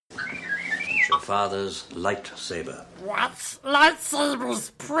father's lightsaber. What?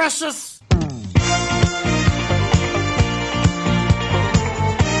 Lightsabers, precious!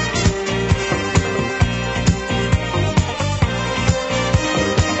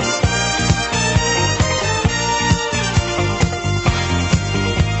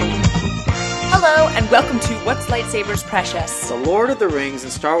 Hello, and welcome to What's Lightsabers Precious? The Lord of the Rings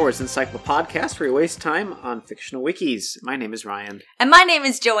and Star Wars Encyclopedia podcast where we waste time on fictional wikis. My name is Ryan. And my name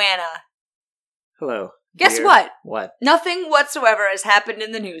is Joanna. Hello. Guess dear. what? What? Nothing whatsoever has happened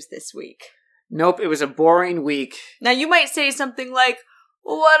in the news this week. Nope, it was a boring week. Now, you might say something like,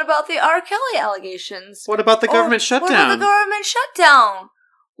 well, what about the R. Kelly allegations? What about the government shutdown? What about the government shutdown?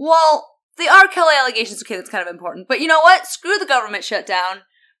 Well, the R. Kelly allegations, okay, that's kind of important. But you know what? Screw the government shutdown.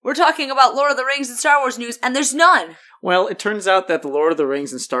 We're talking about Lord of the Rings and Star Wars news, and there's none. Well, it turns out that the Lord of the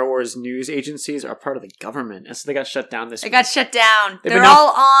Rings and Star Wars news agencies are part of the government, and so they got shut down this week. They got shut down. They've They're been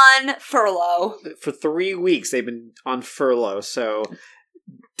all on furlough. For 3 weeks, they've been on furlough, so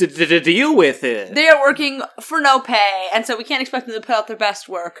deal with it. They are working for no pay, and so we can't expect them to put out their best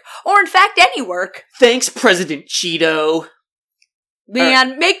work. Or, in fact, any work. Thanks, President Cheeto.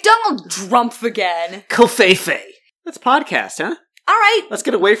 Man, make Donald Trump again. Kofefe. That's podcast, huh? All right. Let's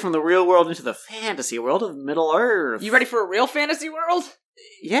get away from the real world into the fantasy world of Middle-earth. You ready for a real fantasy world?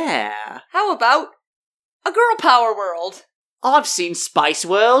 Yeah. How about a girl power world? I've seen Spice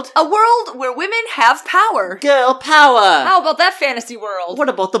World. A world where women have power. Girl power. How about that fantasy world? What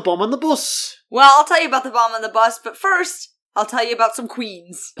about the bomb on the bus? Well, I'll tell you about the bomb on the bus, but first, I'll tell you about some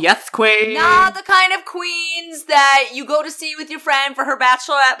queens. Yes, queen. Not the kind of queens that you go to see with your friend for her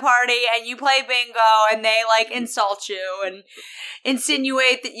bachelorette party and you play bingo and they, insult you and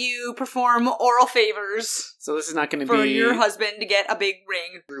insinuate that you perform oral favors. So this is not going to for be your husband to get a big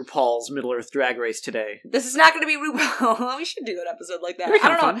ring. RuPaul's Middle-earth Drag Race today. This is not going to be RuPaul. We should do an episode like that. It'd be I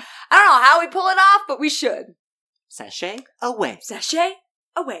don't know. fun. I don't know how we pull it off, but we should. Sashay away. Sashay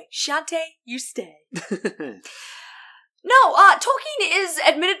away. Shantae, you stay. No, Tolkien is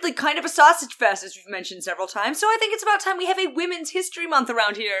admittedly kind of a sausage fest, as we've mentioned several times, so I think it's about time we have a Women's History Month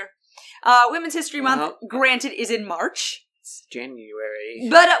around here. Women's History Month, granted, is in March. It's January.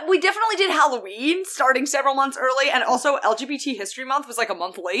 But we definitely did Halloween, starting several months early, and also LGBT History Month was a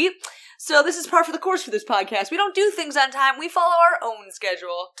month late. So this is par for the course for this podcast. We don't do things on time, we follow our own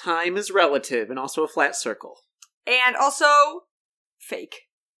schedule. Time is relative, and also a flat circle. And also, fake.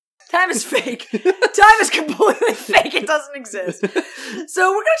 Time is fake. Time is completely fake. It doesn't exist. So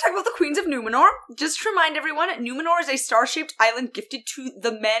we're going to talk about the Queens of Numenor. Just to remind everyone, Numenor is a star-shaped island gifted to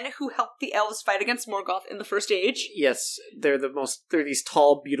the men who helped the elves fight against Morgoth in the First Age. Yes, they're these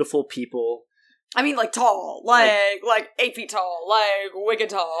tall, beautiful people. I mean, tall. Like 8 feet tall. Wicked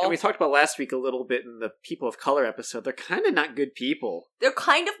tall. And we talked about last week a little bit in the People of Color episode. They're kind of not good people. They're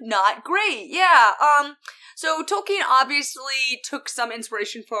kind of not great, yeah. So Tolkien obviously took some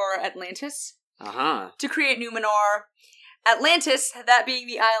inspiration for Atlantis to create Numenor. Atlantis, that being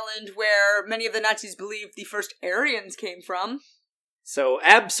the island where many of the Nazis believed the first Aryans came from. So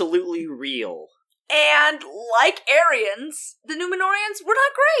absolutely real. And like Aryans, the Numenorians were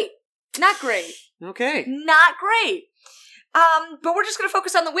not great. Not great. Okay. Not great. But we're just going to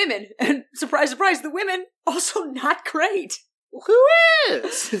focus on the women. And surprise, surprise, the women also not great. Who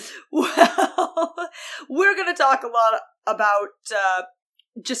is? Well, we're going to talk a lot about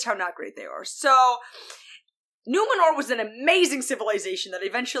just how not great they are. So, Numenor was an amazing civilization that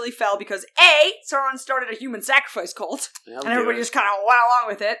eventually fell because A, Sauron started a human sacrifice cult, and everybody just kind of went along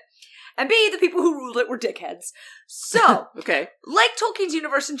with it. And B, the people who ruled it were dickheads. So, okay. Like Tolkien's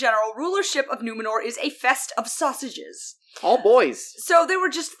universe in general, rulership of Numenor is a fest of sausages. All boys. So there were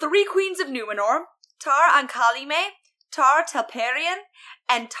just 3 queens of Numenor, Tar Ankalime, Tar Telperion,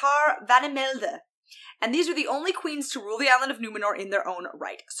 and Tar Vanimelde. And these are the only queens to rule the island of Numenor in their own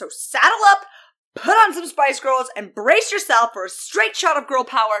right. So saddle up, put on some Spice Girls, and brace yourself for a straight shot of girl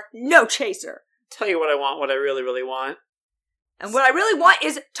power, no chaser. Tell you what I want, what I really, really want. And what I really want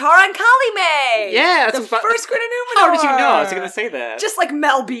is Tar Ankalime! Yeah, that's the first queen of Numenor! How did you know I was going to say that? Just like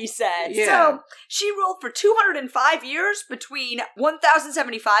Mel B said. Yeah. So, she ruled for 205 years between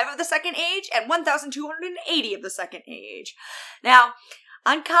 1075 of the Second Age and 1280 of the Second Age. Now,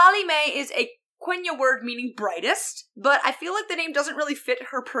 Ankalime is a Quenya word meaning brightest, but I feel like the name doesn't really fit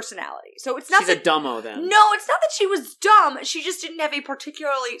her personality. So it's not She's a dumbo then. No, it's not that she was dumb, she just didn't have a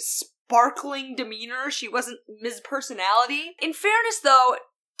particularly sparkling demeanor. She wasn't Ms. Personality. In fairness, though,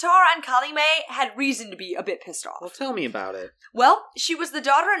 Tar Ankalime had reason to be a bit pissed off. Well, tell me about it. Well, she was the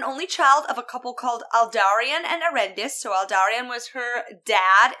daughter and only child of a couple called Aldarion and Erendis. So Aldarion was her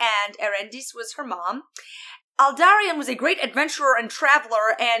dad and Erendis was her mom. Aldarion was a great adventurer and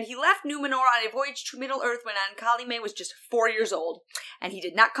traveler, and he left Numenor on a voyage to Middle-earth when Ankalime was just 4 years old, and he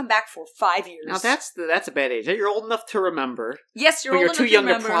did not come back for 5 years. Now that's a bad age. You're old enough to remember. Yes, you're but old enough you're too young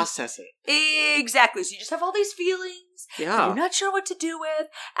remember. to process it. Exactly. So you just have all these feelings. Yeah. You're not sure what to do with.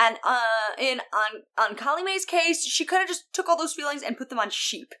 And on Kalime's case, she kind of just took all those feelings and put them on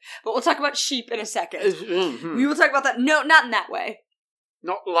sheep. But we'll talk about sheep in a second. Mm-hmm. We will talk about that. No, not in that way.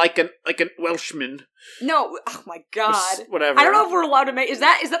 Not like an Welshman. No, oh my god. Whatever. I don't know if we're allowed to make... Is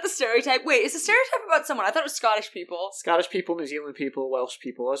that the stereotype? Wait, is the stereotype about someone? I thought it was Scottish people. Scottish people, New Zealand people, Welsh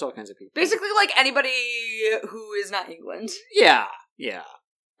people, there's all kinds of people. Basically, like, anybody who is not England. Yeah.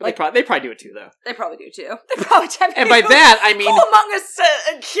 Like, they probably do it too, though. They probably do too. They probably type And by that, I mean... Who among us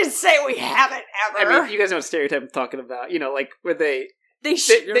can say we haven't ever? I mean, you guys know what stereotype I'm talking about. You know, like, where they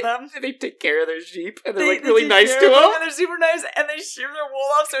shear them. They take care of their sheep, and they're, They really take nice care to of them. and they're super nice, and they shear their wool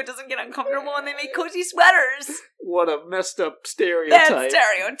off so it doesn't get uncomfortable, and they make cozy sweaters. What a messed up stereotype. That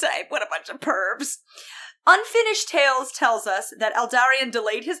stereotype. What a bunch of pervs. Unfinished Tales tells us that Aldarion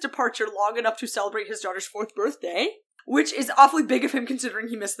delayed his departure long enough to celebrate his daughter's 4th birthday, which is awfully big of him considering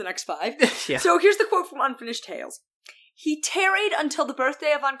he missed the next 5. Yeah. So here's the quote from Unfinished Tales. He tarried until the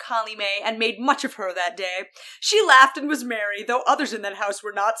birthday of Ankalime and made much of her that day. She laughed and was merry, though others in that house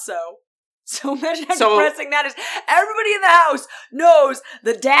were not so. So imagine how depressing that is. Everybody in the house knows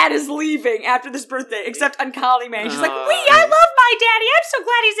the dad is leaving after this birthday, except Ankalime. She's like, I love my daddy. I'm so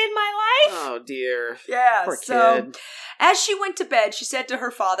glad he's in my life. Oh, dear. Yeah, Poor so kid. as she went to bed, she said to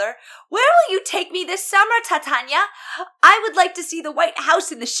her father, "Where will you take me this summer, Titania? I would like to see the white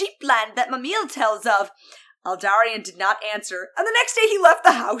house in the sheepland that Mamil tells of." Aldarion did not answer, and the next day he left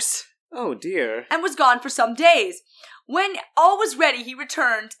the house Oh, dear. and was gone for some days. When all was ready, he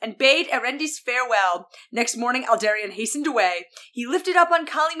returned and bade Erendis farewell. Next morning, Aldarion hastened away. He lifted up on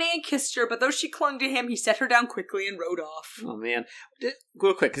Kalime and kissed her, but though she clung to him, he set her down quickly and rode off. Oh, man.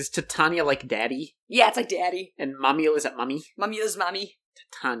 Real quick, is Titania like daddy? Yeah, it's like daddy. And Mamil, is that mummy? Mamil's mommy.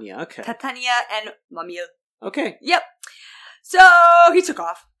 Titania, okay. Titania and Mamil. Okay. Yep. So he took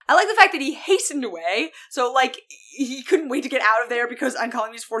off. I like the fact that he hastened away. So, like, he couldn't wait to get out of there because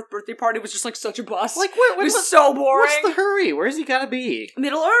Ankalime's 4th birthday party was just, like, such a bust. Like, it was so boring. What's the hurry? Where's he gotta be?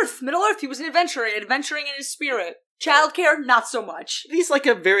 Middle-earth. He was an adventurer, adventuring in his spirit. Childcare, not so much. He's like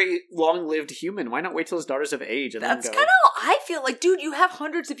a very long-lived human. Why not wait till his daughter's of age and That's then go? kind of how I feel. Like, dude, you have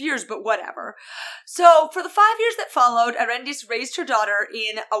hundreds of years, but whatever. So, for the 5 years that followed, Erendis raised her daughter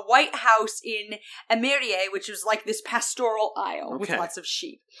in a white house in Emerie, which was like this pastoral isle with lots of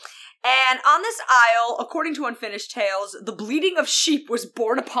sheep. And on this isle, according to Unfinished Tales, the bleating of sheep was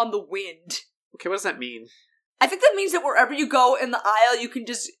borne upon the wind. Okay, what does that mean? I think that means that wherever you go in the isle, you can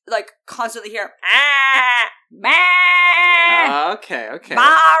just, like, constantly hear, ah, bah, Okay.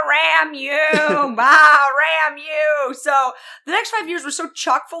 bah, ram you, bah, ram you. So, the next 5 years were so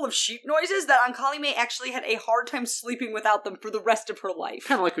chock full of sheep noises that Ankalime actually had a hard time sleeping without them for the rest of her life.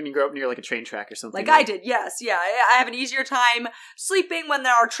 Kind of like when you grow up near like a train track or something. Like I did, yes, yeah. I have an easier time sleeping when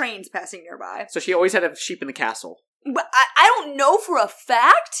there are trains passing nearby. So she always had a sheep in the castle. But I don't know for a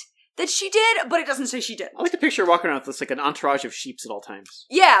fact that she did, but it doesn't say she did. I like the picture walking around with this, like an entourage of sheeps at all times.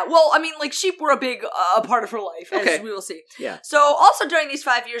 Yeah, well, I mean, like, sheep were a big part of her life, as we will see. Yeah. So, also during these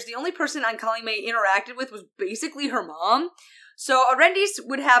 5 years, the only person Ankalime interacted with was basically her mom. So, Erendis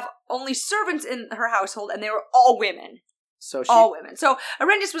would have only servants in her household, and they were all women. So all women. So,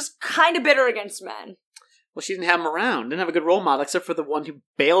 Erendis was kind of bitter against men. Well, she didn't have him around. Didn't have a good role model except for the one who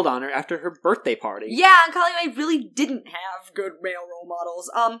bailed on her after her birthday party. Yeah, Ankalime really didn't have good male role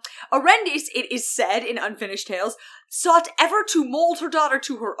models. Erendis, it is said in Unfinished Tales, sought ever to mold her daughter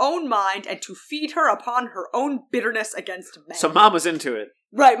to her own mind and to feed her upon her own bitterness against men. So Mom was into it.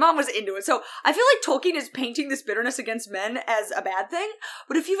 Right, Mom was into it. So I feel like Tolkien is painting this bitterness against men as a bad thing,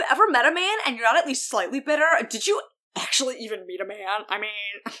 but if you've ever met a man and you're not at least slightly bitter, did you actually even meet a man? I mean...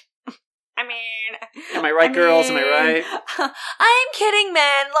 Am I right, girls? Am I right? I'm kidding,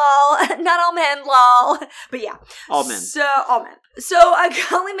 men, lol. Not all men, lol. But yeah. All men. All men. So,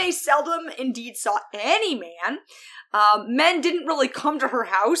 Ankalime seldom indeed saw any man. Men didn't really come to her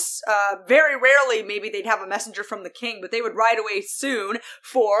house. Very rarely, maybe they'd have a messenger from the king, but they would ride away soon,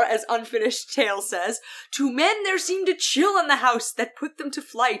 for, as Unfinished Tale says, to men there seemed a chill in the house that put them to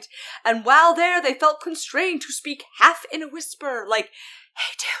flight, and while there they felt constrained to speak half in a whisper, like,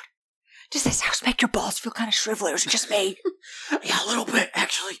 "Hey, dude, does this house make your balls feel kind of shrivelly, or is it just me?" Yeah, a little bit,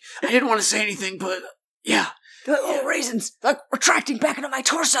 actually. I didn't want to say anything, but yeah. They're like little raisins, like retracting back into my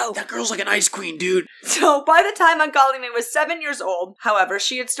torso. That girl's like an ice queen, dude. So by the time Ankalime was 7 years old, however,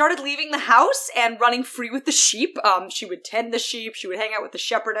 she had started leaving the house and running free with the sheep. She would tend the sheep, she would hang out with the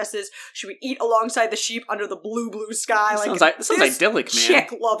shepherdesses, she would eat alongside the sheep under the blue sky. That sounds idyllic, man.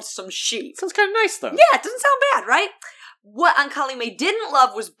 Chick loved some sheep. Sounds kind of nice, though. Yeah, it doesn't sound bad, right? What Ankalime didn't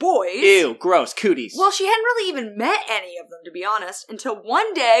love was boys. Ew, gross, cooties. Well, she hadn't really even met any of them, to be honest, until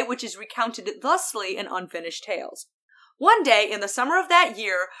one day, which is recounted thusly in Unfinished Tales. One day, in the summer of that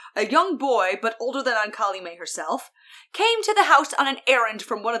year, a young boy, but older than Ankalime herself, came to the house on an errand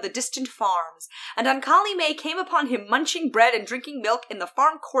from one of the distant farms, and Ankalime came upon him munching bread and drinking milk in the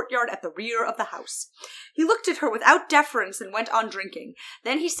farm courtyard at the rear of the house. He looked at her without deference and went on drinking.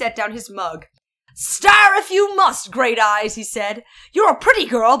 Then he set down his mug. "Star if you must, Great Eyes," he said. "You're a pretty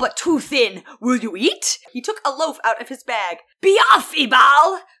girl, but too thin. Will you eat?" He took a loaf out of his bag. "Be off,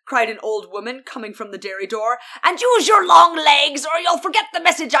 Ibal!" cried an old woman coming from the dairy door, "and use your long legs, or you'll forget the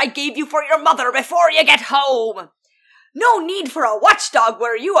message I gave you for your mother before you get home." "No need for a watchdog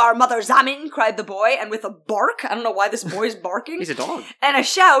where you are, Mother Zamin," cried the boy, and with a bark, I don't know why this boy's barking. He's a dog. And a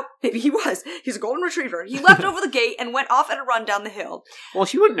shout, maybe he was, he's a golden retriever, he leapt over the gate and went off at a run down the hill. Well,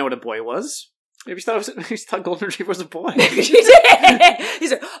 she wouldn't know what a boy was. Maybe she thought golden retriever was a boy. Maybe she did. He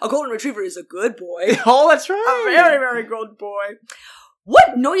said, "A golden retriever is a good boy." Oh, that's right. A very, very good boy.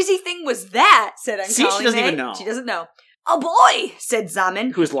 "What noisy thing was that?" said Ankalime. See, she doesn't even know. She doesn't know. "A boy," said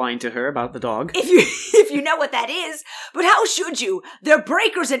Zamin. Who's lying to her about the dog? If you know what that is. But how should you? They're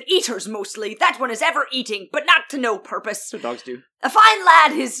breakers and eaters mostly. That one is ever eating, but not to no purpose. That's what dogs do. A fine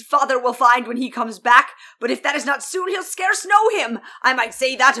lad his father will find when he comes back, but if that is not soon, he'll scarce know him. I might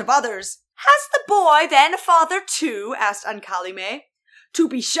say that of others." "Has the boy, then, a father, too?" asked Ankalime. "To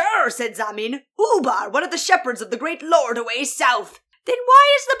be sure," said Zamin. "Ubar, one of the shepherds of the great lord away south." "Then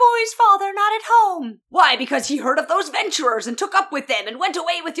why is the boy's father not at home?" "Why, because he heard of those venturers and took up with them and went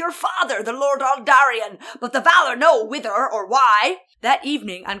away with your father, the Lord Aldarian, but the valor know whither or why." That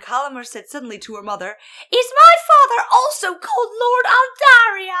evening, Ankalime said suddenly to her mother, "Is my father also called Lord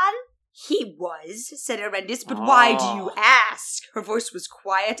Aldarian?" "He was," said Erendis, "but why do you ask?" Her voice was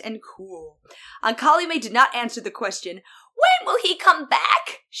quiet and cool. Ankalime did not answer the question. "When will he come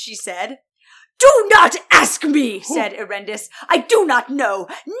back?" she said. "Do not ask me," said Erendis. "I do not know.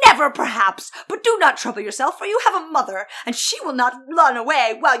 Never, perhaps. But do not trouble yourself, for you have a mother, and she will not run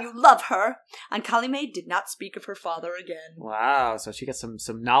away while you love her." Ankalime did not speak of her father again. Wow, so she got some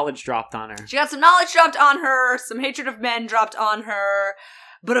knowledge dropped on her. She got some knowledge dropped on her, some hatred of men dropped on her.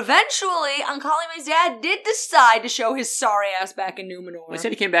 But eventually, Ankalime's dad did decide to show his sorry ass back in Numenor. They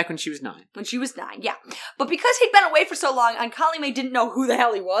said he came back when she was 9. When she was 9, yeah. But because he'd been away for so long, Ankalime didn't know who the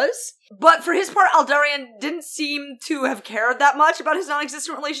hell he was. But for his part, Aldarian didn't seem to have cared that much about his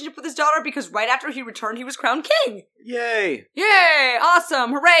non-existent relationship with his daughter, because right after he returned, he was crowned king. Yay! Yay!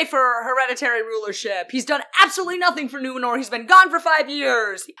 Awesome! Hooray for hereditary rulership. He's done absolutely nothing for Numenor. He's been gone for 5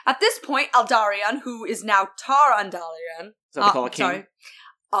 years. At this point, Aldarian, who is now Tar Andalian... Is that what they call a king? Sorry.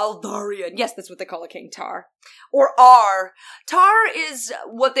 Aldarian. Yes, that's what they call a king, Tar. Or Ar. Tar is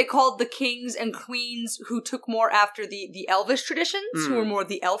what they called the kings and queens who took more after the elvish traditions, who were more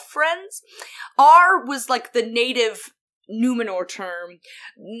the elf friends. Ar was like the native Numenor term.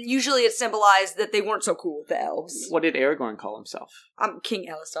 Usually it symbolized that they weren't so cool with the elves. What did Aragorn call himself? King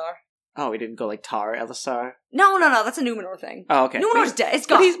Elisar. Oh, he didn't go like Tar Elisar? No, that's a Numenor thing. Oh, okay. Numenor's dead. It's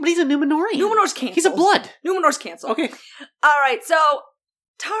gone. But he's a Numenorian. Numenor's canceled. He's a blood. Numenor's canceled. Okay. Alright, so...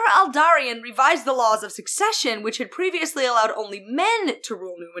 Tar Aldarian revised the laws of succession, which had previously allowed only men to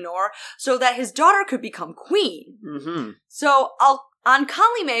rule Numenor, so that his daughter could become queen. Mm-hmm. So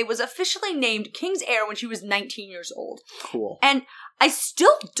Ankalime was officially named king's heir when she was 19 years old. Cool. And I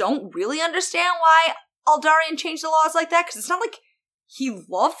still don't really understand why Aldarian changed the laws like that, because it's not like he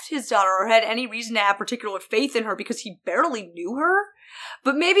loved his daughter or had any reason to have particular faith in her because he barely knew her.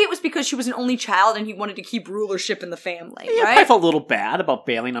 But maybe it was because she was an only child and he wanted to keep rulership in the family, Yeah, right? I felt a little bad about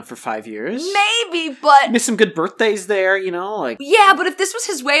bailing him for 5 years. Maybe, but... Missed some good birthdays there, like... Yeah, but if this was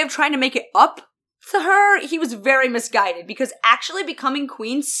his way of trying to make it up to her, he was very misguided, because actually becoming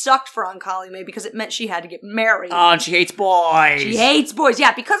queen sucked for Ankalime because it meant she had to get married. Oh, and she hates boys! She hates boys,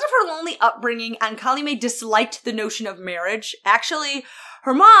 yeah. Because of her lonely upbringing, Ankalime disliked the notion of marriage. Actually...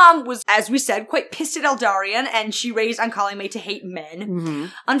 Her mom was, as we said, quite pissed at Aldarian, and she raised Ankalime to hate men. Mm-hmm.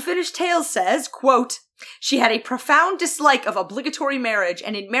 Unfinished Tales says, quote, "She had a profound dislike of obligatory marriage,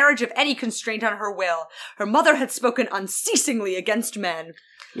 and in marriage of any constraint on her will. Her mother had spoken unceasingly against men."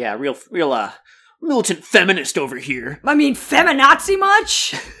 Yeah, real, militant feminist over here. I mean, feminazi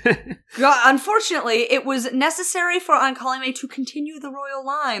much? God, unfortunately, it was necessary for Ankalime to continue the royal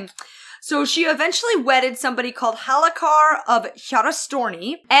line. So she eventually wedded somebody called Halakar of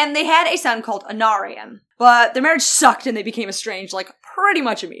Hjarastorni, and they had a son called Anarion. But their marriage sucked and they became estranged, like, pretty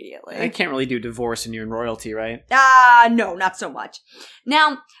much immediately. I can't really do divorce and you're in royalty, right? No, not so much.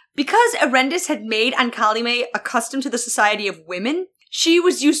 Now, because Arendis had made Ankalime accustomed to the society of women, she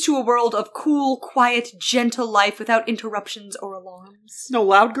was used to a world of cool, quiet, gentle life without interruptions or alarms. No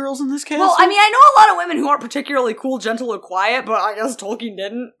loud girls in this castle? Well, I mean, I know a lot of women who aren't particularly cool, gentle, or quiet, but I guess Tolkien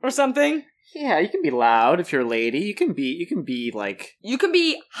didn't, or something. Yeah, you can be loud if you're a lady. You can be like... You can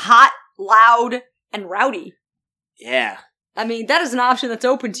be hot, loud, and rowdy. Yeah. I mean, that is an option that's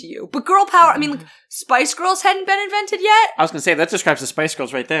open to you. But girl power, I mean, like, Spice Girls hadn't been invented yet. I was gonna say, that describes the Spice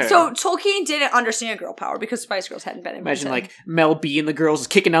Girls right there. So Tolkien didn't understand girl power because Spice Girls hadn't been invented. Imagine, like, Mel B and the girls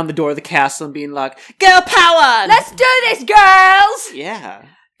kicking down the door of the castle and being like, girl power! Let's do this, girls! Yeah.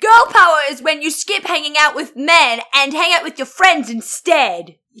 Girl power is when you skip hanging out with men and hang out with your friends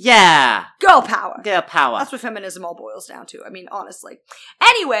instead. Yeah. Girl power. Girl power. That's what feminism all boils down to. I mean, honestly.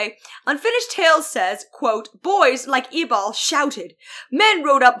 Anyway, Unfinished Tales says, quote, boys, like Ebal, shouted. Men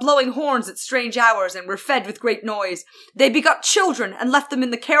rode up blowing horns at strange hours and were fed with great noise. They begot children and left them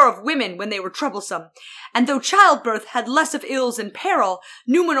in the care of women when they were troublesome. And though childbirth had less of ills and peril,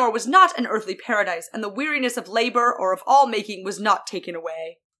 Numenor was not an earthly paradise, and the weariness of labor or of all making was not taken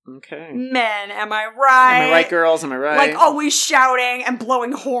away. Okay. Men, am I right? Am I right, girls? Am I right? Like, always shouting and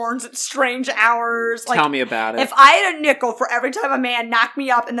blowing horns at strange hours. Like, tell me about it. If I had a nickel for every time a man knocked me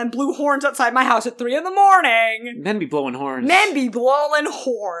up and then blew horns outside my house at 3 a.m. Men be blowing horns. Men be blowing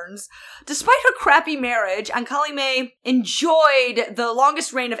horns. Despite her crappy marriage, Ankalime enjoyed the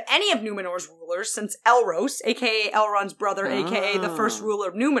longest reign of any of Numenor's rulers since Elros, aka Elrond's brother, aka the first ruler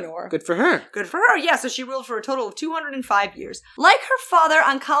of Numenor. Good for her. Good for her, yeah, so she ruled for a total of 205 years. Like her father,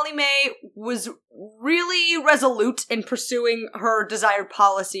 Ankalime was really resolute in pursuing her desired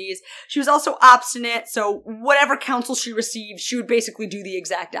policies. She was also obstinate, so whatever counsel she received, she would basically do the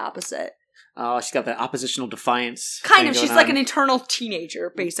exact opposite. Oh, she's got that oppositional defiance. Kind of. She's like an eternal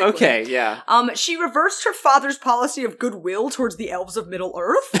teenager, basically. Okay, yeah. She reversed her father's policy of goodwill towards the elves of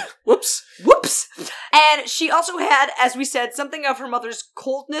Middle-earth. Whoops. Whoops. And she also had, as we said, something of her mother's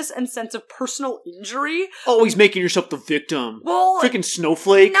coldness and sense of personal injury. Always making yourself the victim. Well, freaking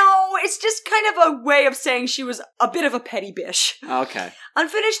snowflake. No, it's just kind of a way of saying she was a bit of a petty bish. Okay.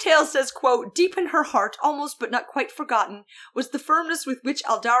 Unfinished Tales says, quote, deep in her heart, almost but not quite forgotten, was the firmness with which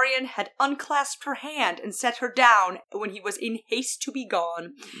Aldarion had unclasped her hand and set her down when he was in haste to be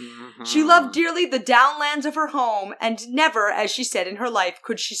gone. Mm-hmm. She loved dearly the downlands of her home, and never, as she said in her life,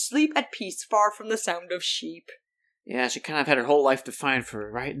 could she sleep at peace far from the sound of sheep. Yeah, she kind of had her whole life defined for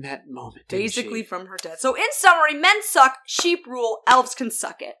her right in that moment, basically from her death. So in summary, men suck, sheep rule, elves can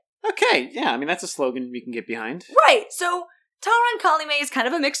suck it. Okay, yeah, I mean, that's a slogan we can get behind. Right, so Tara Ankalime is kind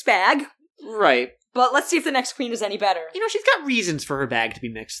of a mixed bag. Right. But let's see if the next queen is any better. You know, she's got reasons for her bag to be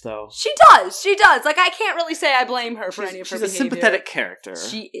mixed, though. She does. Like, I can't really say I blame her for any of her behavior. She's a sympathetic character.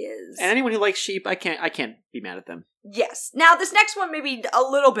 She is. And anyone who likes sheep, I can't be mad at them. Yes. Now, this next one may be a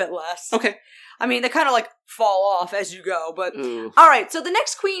little bit less. Okay. I mean, they kind of, like, fall off as you go, but... Ooh. Alright, so the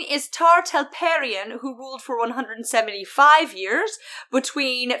next queen is Tar Telperion, who ruled for 175 years,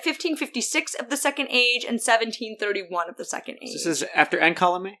 between 1556 of the Second Age and 1731 of the Second Age. This is after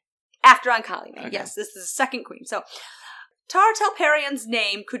Ankalime? After Ankalime, okay. Yes. This is the second queen. So, Tar Telperion's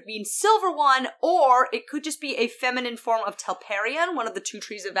name could mean Silver One, or it could just be a feminine form of Telperion, one of the 2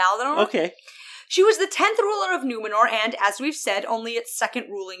 trees of Valinor. Okay. She was the 10th ruler of Numenor, and, as we've said, only its second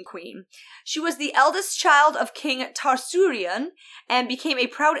ruling queen. She was the eldest child of King Tarsurian, and became a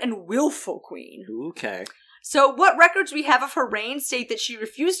proud and willful queen. Okay. So what records we have of her reign state that she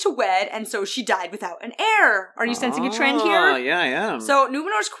refused to wed, and so she died without an heir. Are you sensing a trend here? Oh, yeah, I am. So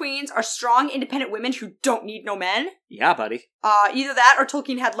Numenor's queens are strong, independent women who don't need no men. Yeah, buddy. Either that, or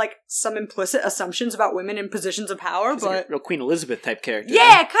Tolkien had, like, some implicit assumptions about women in positions of power, She's but... like a real Queen Elizabeth type character.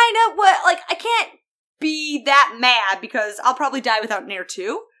 Yeah, kind of. What? Like, I can't be that mad, because I'll probably die without an heir,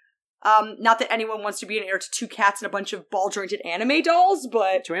 too. Not that anyone wants to be an heir to 2 cats and a bunch of ball-jointed anime dolls,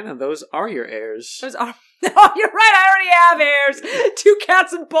 but... Joanna, those are your heirs. Those are... Oh, you're right, I already have heirs! 2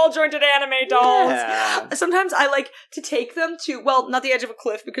 cats and ball-jointed anime dolls! Yeah. Sometimes I like to take them to, well, not the edge of a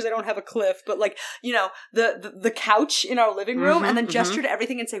cliff, because I don't have a cliff, but like, you know, the couch in our living room, and then gesture to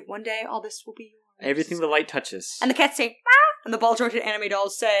everything and say, one day all this will be yours. Everything the light touches. And the cats say, ah! And the ball-jointed anime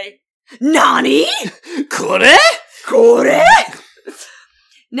dolls say, Nani? Kore? Kore?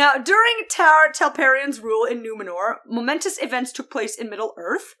 Now, during Tar Telperion's rule in Numenor, momentous events took place in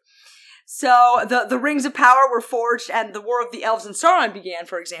Middle-earth. So the Rings of Power were forged and the War of the Elves and Sauron began,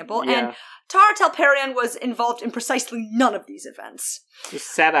 for example, Yeah. and Tar Telperion was involved in precisely none of these events.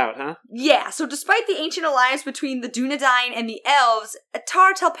 Just sat out, huh? Yeah, so despite the ancient alliance between the Dunedain and the Elves,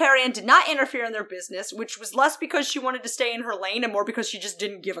 Tar Telperion did not interfere in their business, which was less because she wanted to stay in her lane and more because she just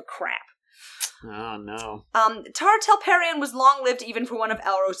didn't give a crap. Oh, no. Tar Telperion was long-lived even for one of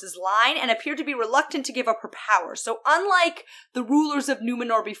Elros's line and appeared to be reluctant to give up her power. So unlike the rulers of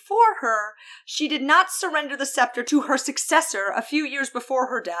Numenor before her, she did not surrender the scepter to her successor a few years before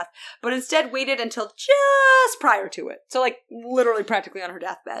her death, but instead waited until just prior to it. So literally practically on her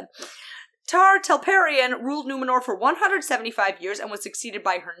deathbed. Tar Telperion ruled Numenor for 175 years and was succeeded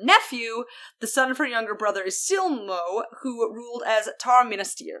by her nephew, the son of her younger brother Isilmo, who ruled as Tar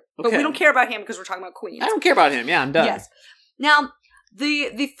Minastir. But we don't care about him because we're talking about queens. I don't care about him. Yeah, I'm done. Yes. Now,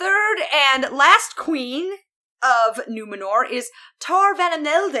 the third and last queen of Numenor is Tar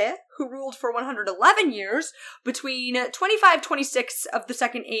Vanamelde, who ruled for 111 years between 2526 of the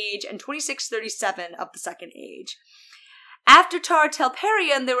Second Age and 2637 of the Second Age. After Tar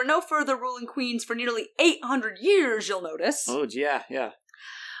Telperion, there were no further ruling queens for nearly 800 years, you'll notice. Oh, yeah.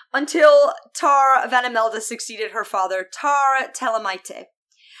 Until Tar Vanamelde succeeded her father, Tar Telemite.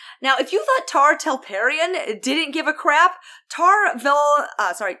 Now, if you thought Tar Telperion didn't give a crap, Tar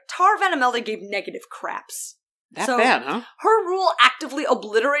Vanamelde gave negative craps. That bad, huh? Her rule actively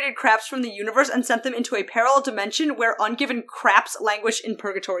obliterated craps from the universe and sent them into a parallel dimension where ungiven craps languish in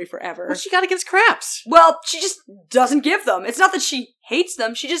purgatory forever. What's she got against craps? Well, she just doesn't give them. It's not that she hates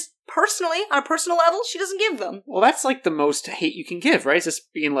them. She just personally, on a personal level, she doesn't give them. Well, that's the most hate you can give, right? It's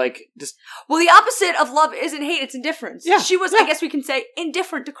just being just... Well, the opposite of love isn't hate, it's indifference. Yeah. She was, I guess we can say,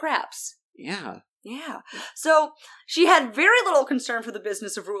 indifferent to craps. Yeah. Yeah. So she had very little concern for the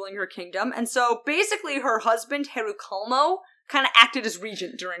business of ruling her kingdom, and so basically her husband, Herukalmo, kind of acted as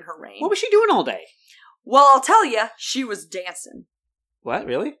regent during her reign. What was she doing all day? Well, I'll tell you, she was dancing. What?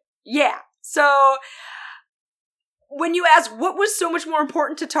 Really? Yeah. So when you ask what was so much more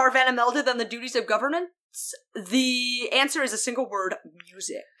important to Tar Vanamelde than the duties of governance, the answer is a single word: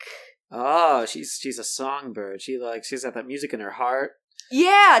 music. Oh, she's a songbird. She's got that music in her heart.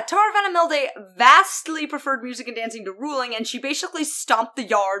 Yeah, Tar Vanamelde vastly preferred music and dancing to ruling, and she basically stomped the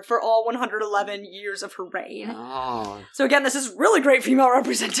yard for all 111 years of her reign. Oh. So again, this is really great female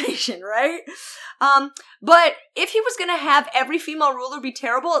representation, right? But if he was going to have every female ruler be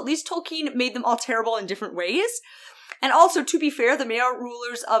terrible, at least Tolkien made them all terrible in different ways. And also, to be fair, the male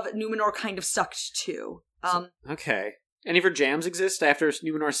rulers of Numenor kind of sucked too. Okay. Any of her jams exist after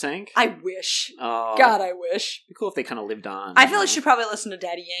Numenor sank? I wish. Oh. God, I wish. It'd be cool if they kind of lived on. I feel like she'd probably listen to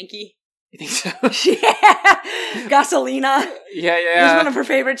Daddy Yankee. You think so? Yeah. Gasolina. Yeah. It was one of her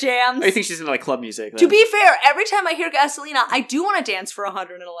favorite jams. Oh, you think she's into club music? Then? To be fair, every time I hear Gasolina, I do want to dance for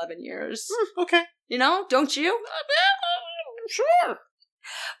 111 years. Okay. You know, don't you? Sure.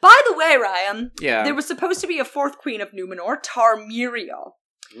 By the way, Ryan, yeah. There was supposed to be a fourth queen of Numenor, Tar Miriel.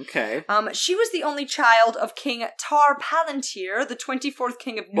 Okay. She was the only child of King Tar Palantir, the 24th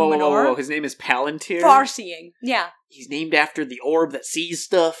king of Numenor. Whoa. His name is Palantir? Far-seeing, yeah. He's named after the orb that sees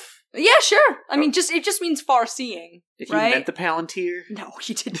stuff? Yeah, sure. I mean, it just means far-seeing. Did he right? invent the Palantir? No,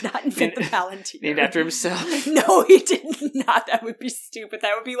 he did not invent the Palantir. Named after himself? No, he did not. That would be stupid.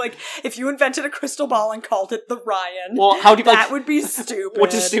 That would be like if you invented a crystal ball and called it the Ryan. Well, how do you That would be stupid.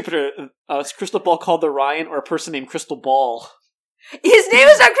 Which is stupider? A crystal ball called the Ryan or a person named Crystal Ball? His name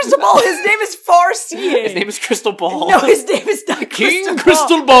is not Crystal Ball. His name is Far-seeing. His name is Crystal Ball. No, his name is not King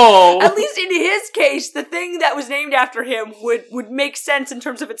Crystal Ball. At least in his case, the thing that was named after him would make sense in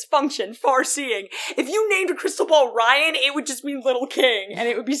terms of its function, Far-seeing. If you named a crystal ball Ryan, it would just mean Little King, and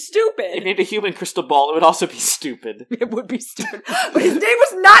it would be stupid. If you named a human Crystal Ball, it would also be stupid. It would be stupid. But his name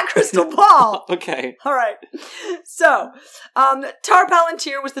was not Crystal Ball. Okay. All right. So, Tar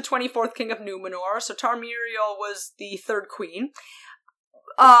Palantir was the 24th king of Numenor, so Tar Miriel was the third queen.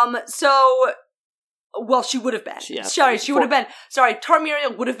 She would have been. Yeah. She would have been. Sorry, Tar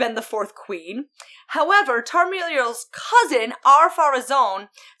Miriel would have been the fourth queen. However, Tar Miriel's cousin, Ar-Pharazôn,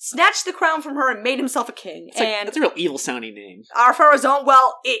 snatched the crown from her and made himself a king. That's a real evil-sounding name. Ar-Pharazôn,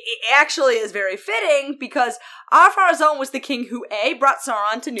 well, it actually is very fitting because Ar-Pharazôn was the king who A, brought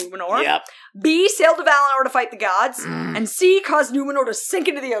Sauron to Numenor, Yep. B, sailed to Valinor to fight the gods, and C, caused Numenor to sink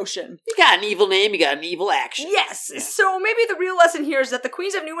into the ocean. You got an evil name, you got an evil action. Yes, Yeah. So maybe the real lesson here is that the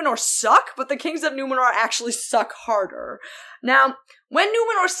queens of Numenor suck, but the kings of Numenor actually suck harder. Now, when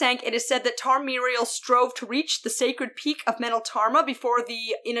Numenor sank, it is said that Tarmiriel strove to reach the sacred peak of Meneltarma before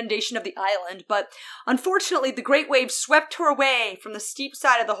the inundation of the island, but unfortunately the great waves swept her away from the steep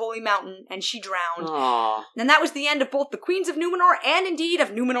side of the holy mountain, and she drowned. Aww. And that was the end of both the Queens of Numenor and indeed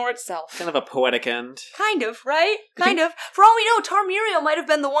of Numenor itself. Kind of a poetic end. Kind of, right? Kind of. For all we know, Tarmiriel might have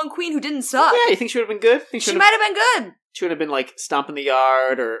been the one queen who didn't suck. Yeah, you think she would have been good? She might have been good. She would have been like stomping the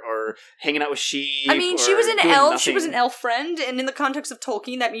yard or hanging out with sheep. I mean, she was an elf. Nothing. She was an elf friend, and in the context of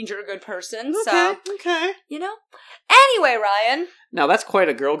Tolkien, that means you're a good person. Okay. You know? Anyway, Ryan. Now, that's quite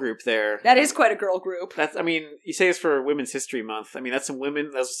a girl group there. That is quite a girl group. You say it's for Women's History Month. I mean, that's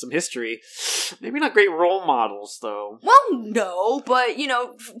some history. Maybe not great role models, though. Well, no, but,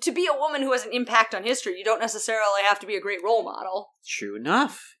 to be a woman who has an impact on history, you don't necessarily have to be a great role model. True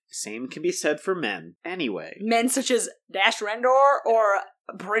enough. Same can be said for men. Anyway. Men such as Dash Rendor or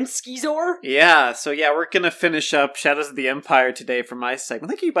Prince Skizor? Yeah, we're gonna finish up Shadows of the Empire today for my segment.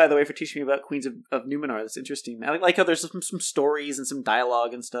 Thank you, by the way, for teaching me about Queens of Numenor. That's interesting. I like how there's some stories and some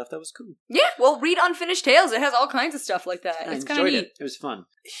dialogue and stuff. That was cool. Yeah, well, read Unfinished Tales. It has all kinds of stuff like that. It's kind of neat. It was fun.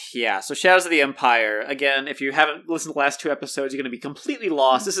 Yeah, so Shadows of the Empire. Again, if you haven't listened to the last 2 episodes, you're going to be completely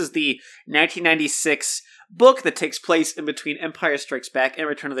lost. This is the 1996 book that takes place in between Empire Strikes Back and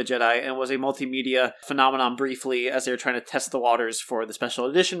Return of the Jedi, and was a multimedia phenomenon briefly as they were trying to test the waters for the special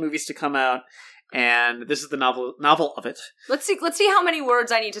edition movies to come out. And this is the novel of it. Let's see how many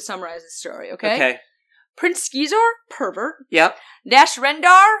words I need to summarize this story, okay? Okay. Prince Skizor, pervert. Yep. Dash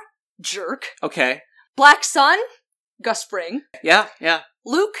Rendar, jerk. Okay. Black Sun, Gus Fring. Yeah.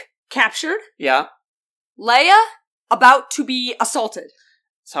 Luke, captured. Yeah. Leia, about to be assaulted.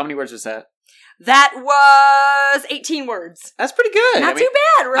 So how many words was that? That was 18 words. That's pretty good. Not too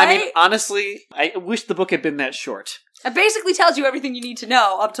bad, right? I mean, honestly, I wish the book had been that short. It basically tells you everything you need to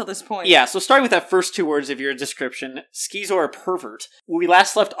know up till this point. Yeah, so starting with that first 2 words of your description, Skizor pervert. We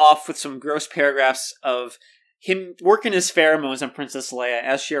last left off with some gross paragraphs of him working his pheromones on Princess Leia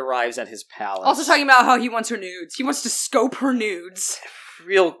as she arrives at his palace. Also talking about how he wants her nudes. He wants to scope her nudes.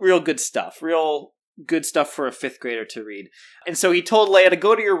 Real good stuff. Real good stuff for a 5th grader to read. And so he told Leia to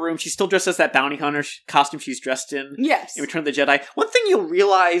go to your room. She's still dressed as that bounty hunter costume she's dressed in. Yes. In Return of the Jedi. One thing you'll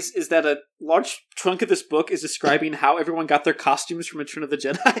realize is that a large chunk of this book is describing how everyone got their costumes from Return of the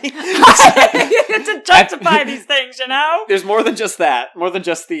Jedi. To justify these things, There's more than just that. More than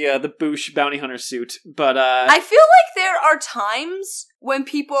just the Boosh bounty hunter suit. But I feel like there are times when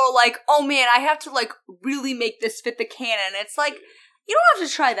people are like, oh man, I have to really make this fit the canon. It's like, you don't have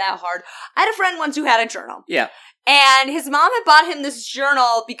to try that hard. I had a friend once who had a journal. Yeah. And his mom had bought him this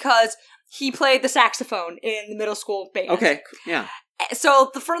journal because he played the saxophone in the middle school band. Okay, yeah. So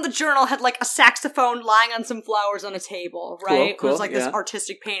the front of the journal had a saxophone lying on some flowers on a table, right? Cool, it was this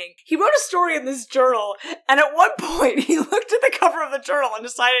artistic painting. He wrote a story in this journal, and at one point he looked at the cover of the journal and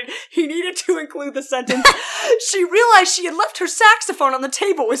decided he needed to include the sentence, she realized she had left her saxophone on the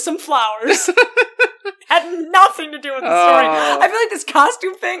table with some flowers. Had nothing to do with the story. I feel like this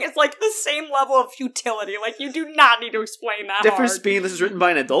costume thing is the same level of futility. You do not need to explain that Difference hard. being this is written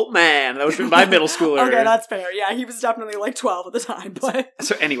by an adult man. That was written by a middle schooler. Okay, that's fair. Yeah, he was definitely 12 at the time. But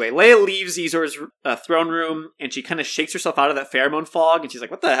So anyway, Leia leaves Zizor's throne room, and she kind of shakes herself out of that pheromone fog, and she's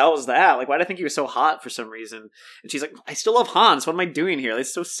like, what the hell was that? Why did I think he was so hot for some reason? And she's like, I still love Hans. What am I doing here?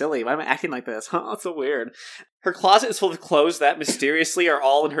 It's so silly. Why am I acting like this? That's so weird. Her closet is full of clothes that mysteriously are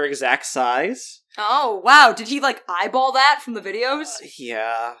all in her exact size. Oh, wow. Did he eyeball that from the videos?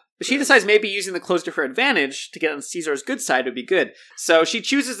 Yeah. But she decides maybe using the clothes to her advantage to get on Caesar's good side would be good. So she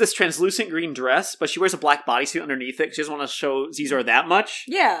chooses this translucent green dress, but she wears a black bodysuit underneath it because she doesn't want to show Caesar that much.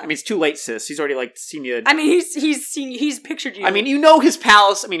 Yeah. I mean, it's too late, sis. He's already seen you. I mean, he's pictured you. I mean, you know his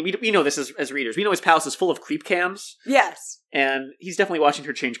palace. I mean, we know this as readers. We know his palace is full of creep cams. Yes. And he's definitely watching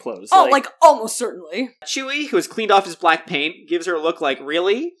her change clothes. Oh, almost certainly. Chewie, who has cleaned off his black paint, gives her a look like,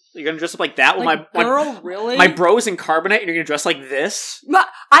 really? You're gonna dress up like that? Really? My bro's in carbonite and you're gonna dress like this?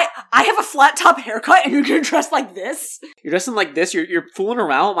 I have a flat top haircut and you're gonna dress like this? You're dressing like this? You're fooling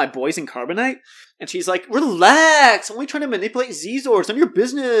around with my boys in carbonite? And she's like, relax! I'm only trying to manipulate Zizor. It's none of your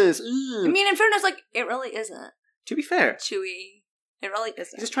business. I mean, in fairness, it really isn't. To be fair. Chewie. It really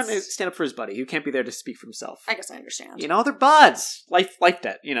isn't. He's just trying to stand up for his buddy, who can't be there to speak for himself. I guess I understand. They're buds. Life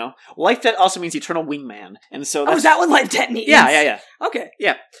debt, Life debt also means eternal wingman. And so is that what life debt means? Yeah. Okay.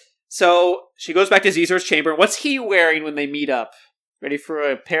 Yeah. So she goes back to Zizor's chamber. What's he wearing when they meet up? Ready for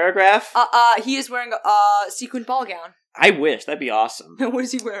a paragraph? He is wearing a sequin ball gown. I wish. That'd be awesome. What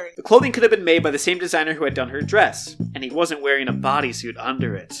is he wearing? The clothing could have been made by the same designer who had done her dress, and he wasn't wearing a bodysuit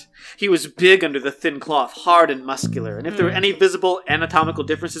under it. He was big under the thin cloth, hard and muscular, and if there were any visible anatomical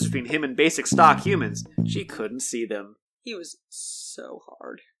differences between him and basic stock humans, she couldn't see them. He was so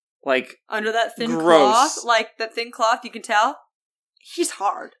hard. Like, under that thin gross. cloth, like that thin cloth, you can tell he's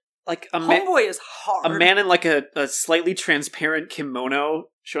hard. Like Homeboy is hard. A man in like a slightly transparent kimono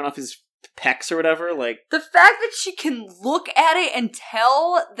showing off his pecs or whatever. Like, the fact that she can look at it and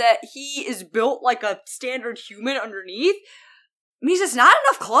tell that he is built like a standard human underneath means it's not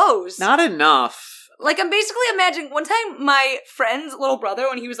enough clothes. Not enough. Like, I'm basically imagining, one time my friend's little brother,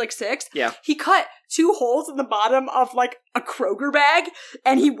 when he was like 6, yeah, he cut 2 holes in the bottom of like a Kroger bag,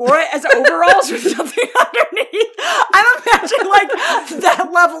 and he wore it as overalls with something underneath. I'm imagining like that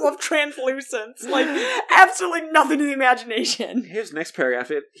level of translucence. Like, absolutely nothing to the imagination. Here's the next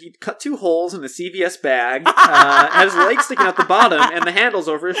paragraph. He cut 2 holes in the CVS bag, had his legs sticking out the bottom, and the handles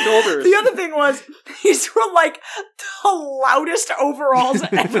over his shoulders. The other thing was, these were like the loudest overalls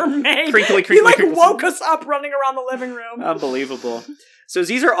ever made. Crinkly, he like crinkly. woke us up running around the living room. Unbelievable. So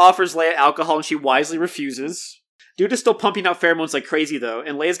Caesar offers Leia alcohol and she wisely refuses. Dude is still pumping out pheromones like crazy though,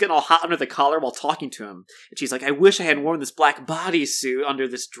 and Leia's getting all hot under the collar while talking to him. And she's like, I wish I had worn this black bodysuit under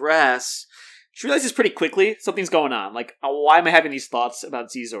this dress. She realizes pretty quickly something's going on. Like, why am I having these thoughts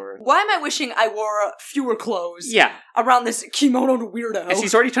about Caesar? Why am I wishing I wore fewer clothes? Yeah. Around this kimonoed weirdo. And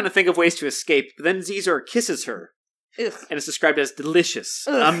she's already trying to think of ways to escape, but then Caesar kisses her. Ugh. And it's described as delicious,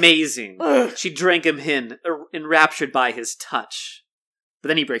 Ugh. amazing. Ugh. She drank him in, enraptured by his touch. But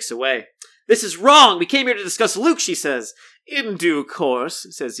then he breaks away. This is wrong! We came here to discuss Luke, she says. In due course,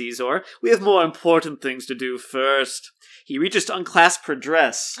 says Caesar. We have more important things to do first. He reaches to unclasp her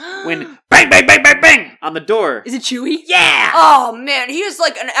dress when bang, bang, bang, bang, bang on the door. Is it Chewie? Yeah! Oh man, he is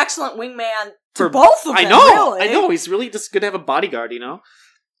like an excellent wingman for both of them. I know! Really. I know, he's really just good to have a bodyguard, you know?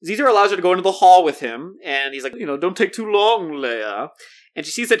 Caesar allows her to go into the hall with him, and he's like, don't take too long, Leia. And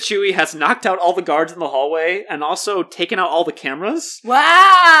she sees that Chewie has knocked out all the guards in the hallway, and also taken out all the cameras.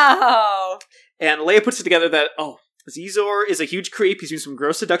 Wow! And Leia puts it together that, Caesar is a huge creep, he's doing some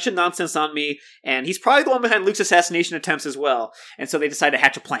gross seduction nonsense on me, and he's probably the one behind Luke's assassination attempts as well. And so they decide to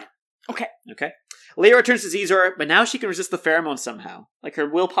hatch a plan. Okay. Leia returns to Caesar, but now she can resist the pheromones somehow. Like, her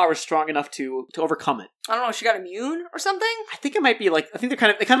willpower is strong enough to overcome it. I don't know, she got immune or something? I think it might be like, it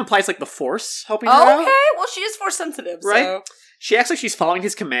kind of implies like the Force helping her out. Okay, well she is Force sensitive, Right? so... She acts like she's following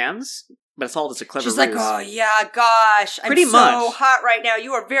his commands, but it's all just a clever She's ruse. like, oh yeah, gosh, Pretty I'm so much. hot right now.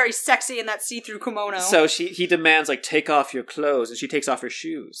 You are very sexy in that see-through kimono. So he demands, like, take off your clothes, and she takes off her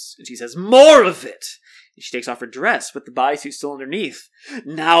shoes. And she says, more of it! And she takes off her dress, with the bodysuit still underneath.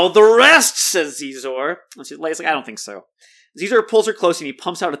 Now the rest, says Caesar. And Leia's like, I don't think so. Caesar pulls her close, and he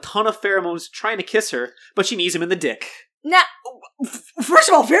pumps out a ton of pheromones trying to kiss her, but she knees him in the dick. Now, first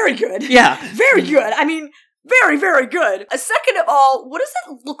of all, very good. Yeah. Very good. I mean... very, very good. Second of all, what does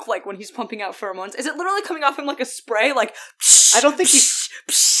it look like when he's pumping out pheromones? Is it literally coming off him like a spray? Like, I don't think he's...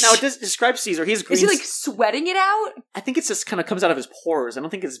 Now, it describes Caesar. He's green. Is he like sweating it out? I think it's just kind of comes out of his pores. I don't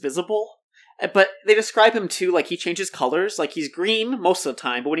think it's visible. But they describe him too, like he changes colors. Like he's green most of the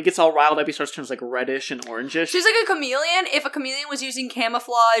time, but when he gets all riled up, he starts to turn like reddish and orangish. She's like a chameleon. If a chameleon was using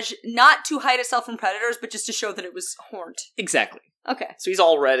camouflage, not to hide itself from predators, but just to show that it was horned. Exactly. Okay. So he's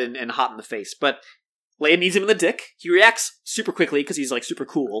all red and hot in the face, but Leia needs him in the dick. He reacts super quickly because he's like super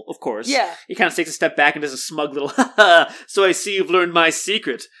cool, of course. Yeah. He kind of takes a step back and does a smug little, haha, so I see you've learned my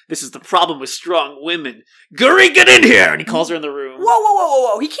secret. This is the problem with strong women. Guri, get in here! And he calls her in the room.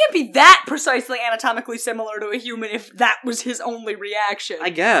 Whoa. He can't be that precisely anatomically similar to a human if that was his only reaction.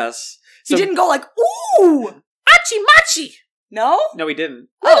 I guess. He didn't go like, ooh! Achi machi! No? No, he didn't.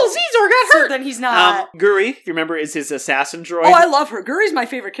 Oh, Caesar got hurt! So then he's not. Guri, if you remember, is his assassin droid. Oh, I love her. Guri's my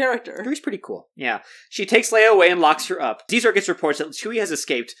favorite character. Guri's pretty cool. Yeah. She takes Leia away and locks her up. Caesar gets reports that Chewie has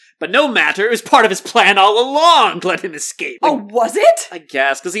escaped, but no matter, it was part of his plan all along to let him escape. Oh, was it? I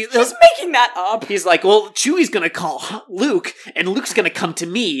guess, because He's making that up. He's like, well, Chewie's gonna call Luke, and Luke's gonna come to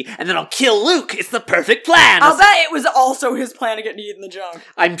me, and then I'll kill Luke. It's the perfect plan. I'll bet it was also his plan to get kneed in the junk.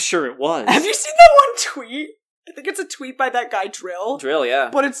 I'm sure it was. Have you seen that one tweet? I think it's a tweet by that guy Drill. Drill,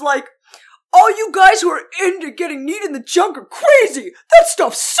 yeah. But it's like, all you guys who are into getting kneed in the junk are crazy! That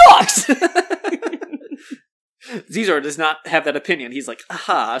stuff sucks! Caesar does not have that opinion. He's like,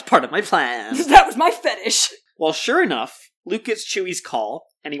 aha, it's part of my plan. That was my fetish. Well, sure enough, Luke gets Chewie's call,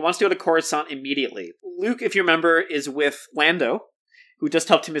 and he wants to go to Coruscant immediately. Luke, if you remember, is with Lando, who just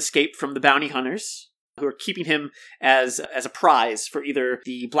helped him escape from the bounty hunters, who are keeping him as a prize for either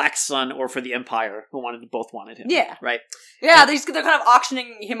the Black Sun or for the Empire, who both wanted him. Yeah. Right? Yeah, they're kind of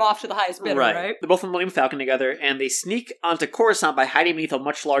auctioning him off to the highest bidder, right? They're both on the Millennium Falcon together, and they sneak onto Coruscant by hiding beneath a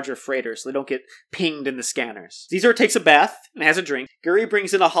much larger freighter so they don't get pinged in the scanners. Caesar takes a bath and has a drink. Guri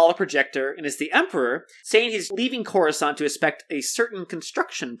brings in a holoprojector and is the Emperor, saying he's leaving Coruscant to inspect a certain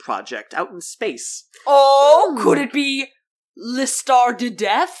construction project out in space. Oh, could it be Le Star de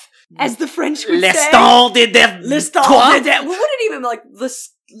Death, as the French would Le say. Star de Death. Le Star de Death. What would it even be like?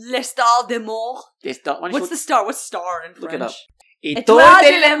 Le Star de Mort? What's the star? What's star in French? Look it up. Étoile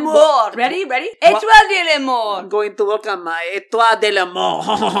de l'amour. Ready? Étoile de l'amour. I'm going to look on my Étoile de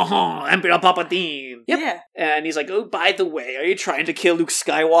l'amour. Emperor Palpatine. Yep. Yeah. And he's like, oh, by the way, are you trying to kill Luke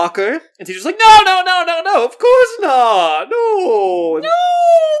Skywalker? And he's just like, no, of course not. No. No,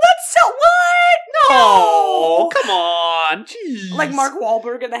 that's so what? No. Come on. Jeez. Like Mark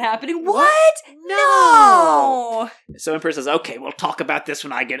Wahlberg in The Happening. What? No. So Emperor says, okay, we'll talk about this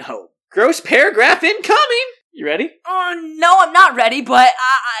when I get home. Gross paragraph incoming. You ready? No, I'm not ready, but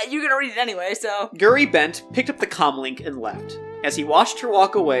you're gonna read it anyway, so... Guri bent, picked up the comlink, and left. As he watched her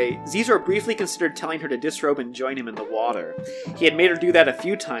walk away, Zizor briefly considered telling her to disrobe and join him in the water. He had made her do that a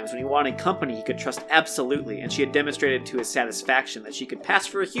few times when he wanted company he could trust absolutely, and she had demonstrated to his satisfaction that she could pass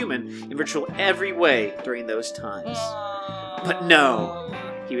for a human in virtually every way during those times. But no!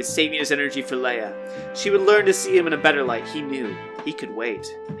 He was saving his energy for Leia. She would learn to see him in a better light, he knew. He could wait.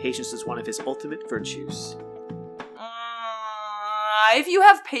 Patience is one of his ultimate virtues. If you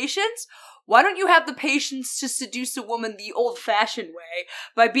have patience, why don't you have the patience to seduce a woman the old-fashioned way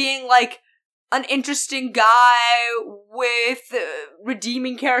by being, like, an interesting guy with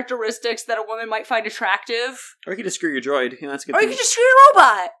redeeming characteristics that a woman might find attractive? Or you could just screw your droid. Yeah, that's a good Or thing. you could just screw your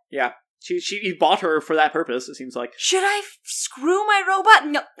robot! Yeah. He bought her for that purpose, it seems like. Should I screw my robot?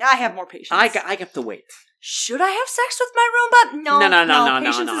 No, I have more patience. I got to wait. Should I have sex with my robot? No.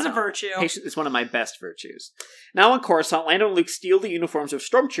 Patience is a virtue. Patience is one of my best virtues. Now on Coruscant, Lando and Luke steal the uniforms of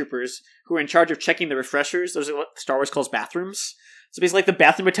stormtroopers who are in charge of checking the refreshers. Those are what Star Wars calls bathrooms. So basically like the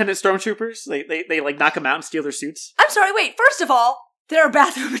bathroom attendant stormtroopers. They like knock them out and steal their suits. I'm sorry, wait. First of all, there are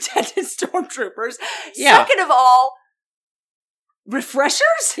bathroom attendant stormtroopers. Yeah. Second of all,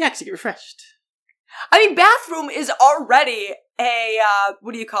 refreshers? Yeah, because you get refreshed. I mean, bathroom is already a,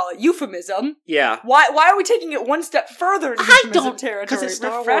 euphemism. Yeah. Why are we taking it one step further into euphemism territory? Because it's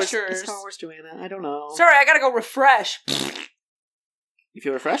Star refreshers. Wars. It's Star Wars, Joanna. I don't know. Sorry, I gotta go refresh. You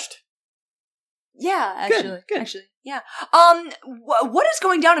feel refreshed? Yeah, actually. Good. Actually, yeah. What is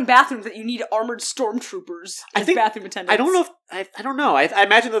going down in bathrooms that you need armored stormtroopers as bathroom attendants? I don't know if... I don't know. I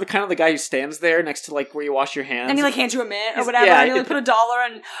imagine they're the kind of the guy who stands there next to, like, where you wash your hands. And he, like, hands you a mint or whatever, and you, like, put $1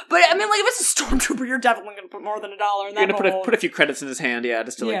 in. But, I mean, like, if it's a stormtrooper, you're definitely gonna put more than $1 in that. You're gonna put a few credits in his hand,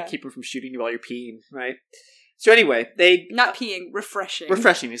 just to, keep him from shooting you while you're peeing, right? So anyway, they... Not peeing, refreshing.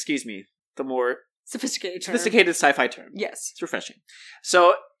 Refreshing, excuse me. The more... Sophisticated sci-fi term. Yes. It's refreshing.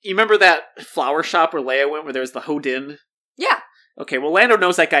 So, you remember that flower shop where Leia went, where there was the Hodin? Yeah. Okay, well, Lando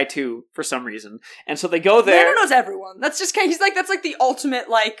knows that guy too, for some reason. And so they go there. Lando knows everyone. That's just kind of, that's like the ultimate,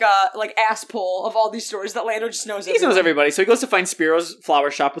 like ass pull of all these stories, that Lando just knows everyone. He knows everybody. So he goes to find Spiro's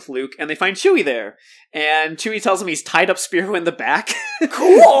flower shop with Luke, and they find Chewie there. And Chewie tells him he's tied up Spiro in the back.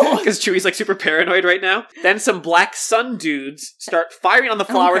 Cool! Because Chewie's, like, super paranoid right now. Then some Black Sun dudes start firing on the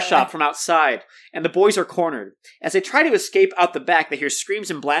flower shop from outside, and the boys are cornered. As they try to escape out the back, they hear screams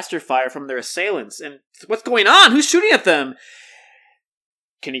and blaster fire from their assailants. And what's going on? Who's shooting at them?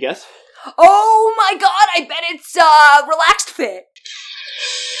 Can you guess? Oh my god, I bet it's, Relaxed Fit.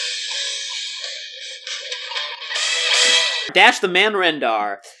 Dash the Man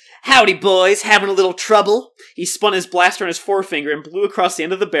Rendar. Howdy, boys. Having a little trouble? He spun his blaster on his forefinger and blew across the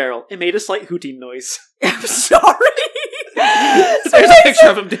end of the barrel. It made a slight hooting noise. I'm sorry. There's a picture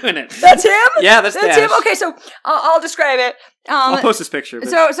of him doing it. That's him? Yeah, that's him. Okay, so I'll describe it. I'll post this picture. But...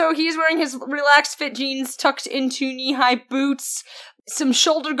 So he's wearing his Relaxed Fit jeans tucked into knee-high boots, some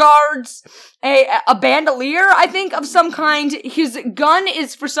shoulder guards, a bandolier, I think, of some kind. His gun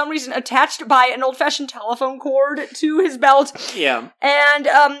is, for some reason, attached by an old-fashioned telephone cord to his belt. Yeah. And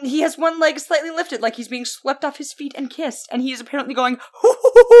he has one leg slightly lifted, like he's being swept off his feet and kissed. And he is apparently going,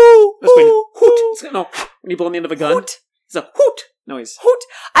 hoo-hoo-hoo-hoo. Hoot. No, when you blow on the end of a gun. Hoot. It's a hoot noise. Hoot.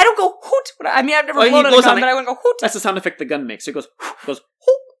 I don't go hoot. I mean, I've never blown on a gun, but I wouldn't go hoot. That's the sound effect the gun makes. So it goes hoot. It goes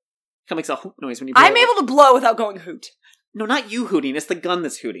hoot. It kind of makes a hoot noise when you blow. I'm able to blow without going hoot. No, not you hooting. It's the gun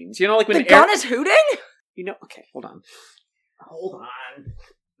that's hooting. So, you know, like when the gun is hooting? You know, okay, hold on.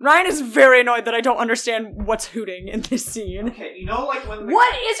 Ryan is very annoyed that I don't understand what's hooting in this scene. Okay, you know, like when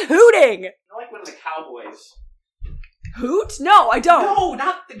what is hooting? You know, like when the Cowboys hoot? No, I don't. No,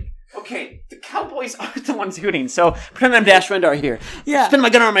 not the... Okay, the Cowboys aren't the ones hooting, so pretend I'm Dash Rendar here. Yeah. Spin my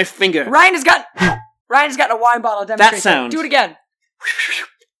gun on my finger. Ryan has got a wine bottle demonstration. That sound. Do it again.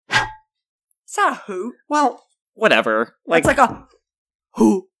 It's not a hoot. Well, whatever. Like, it's like a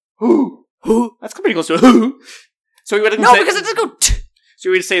hoo. That's pretty close to a hoo. So we would no, because it doesn't go. So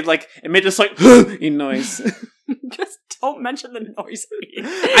we would say like it made a slight in noise. Just Don't mention the noise.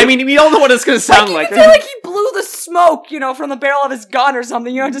 I mean, we all know what it's going to sound like. You can say, like, he blew the smoke, from the barrel of his gun or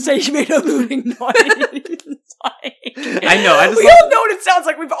something. You don't have to say he made a hooting noise. I know. We all know what it sounds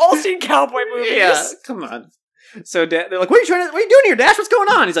like. We've all seen cowboy movies. Yeah, come on. So they're like, what are you doing here, Dash? What's going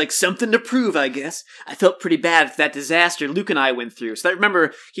on? He's like, something to prove, I guess. I felt pretty bad for that disaster Luke and I went through. So I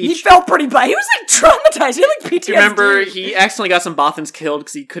remember he felt pretty bad. He was like traumatized. He had like PTSD. Remember, he accidentally got some Bothans killed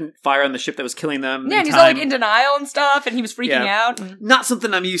because he couldn't fire on the ship that was killing them. Yeah, and he's all like in denial and stuff, and he was freaking out. Not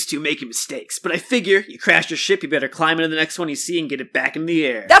something I'm used to, making mistakes. But I figure, you crashed your ship, you better climb into the next one you see and get it back in the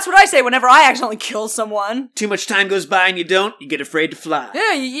air. That's what I say whenever I accidentally kill someone. Too much time goes by and you don't, you get afraid to fly.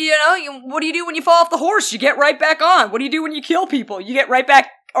 Yeah, what do you do when you fall off the horse? You get right back on. What do you do when you kill people? You get right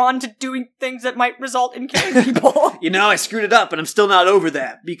back on to doing things that might result in killing people. I screwed it up, and I'm still not over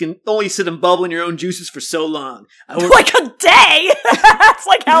that. You can only sit and bubble in your own juices for so long. Like a day! That's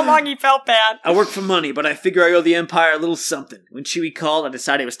like how long he felt bad. I work for money, but I figure I owe the Empire a little something. When Chewie called, I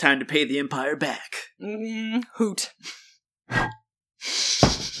decided it was time to pay the Empire back. Hoot.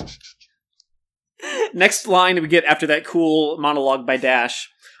 Next line we get after that cool monologue by Dash.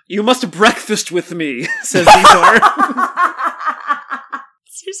 You must breakfast with me, says Zizor.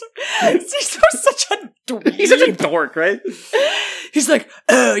 Caesar's such a dork. He's such a dork, right? He's like,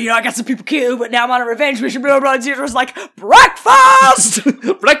 I got some people killed, but now I'm on a revenge mission, blah, blah, blah. Caesar's like, breakfast!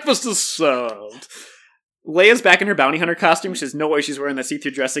 Breakfast is served. Leia's back in her bounty hunter costume. She has no way she's wearing that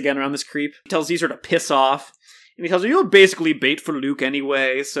see-through dress again around this creep. He tells Caesar to piss off. And he tells her, you're basically bait for Luke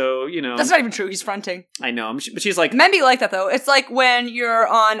anyway, so, That's not even true, he's fronting. I know, but she's like... Men be like that, though. It's like when you're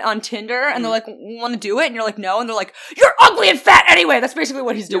on Tinder, and they're like, want to do it? And you're like, no. And they're like, you're ugly and fat anyway! That's basically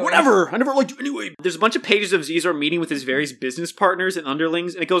what he's doing. Yeah, whatever! I never liked you anyway! There's a bunch of pages of Zizor meeting with his various business partners and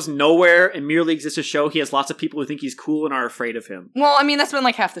underlings, and it goes nowhere and merely exists to show he has lots of people who think he's cool and are afraid of him. Well, I mean, that's been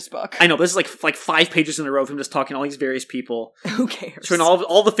like half this book. I know, this is like 5 pages in a row of him just talking to all these various people. Who cares? Showing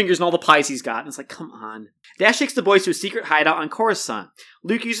all the fingers and all the pies he's got, and it's like, come on. Dash takes the boys to a secret hideout on Coruscant.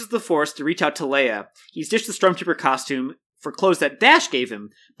 Luke uses the Force to reach out to Leia. He's ditched the Stormtrooper costume for clothes that Dash gave him.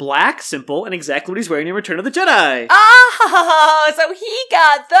 Black, simple, and exactly what he's wearing in Return of the Jedi. Oh, so he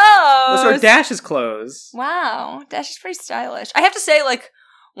got those. Those are Dash's clothes. Wow, Dash is pretty stylish. I have to say, like,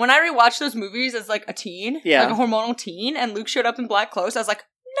 when I rewatched those movies as, like, a teen, like a hormonal teen, and Luke showed up in black clothes, I was like,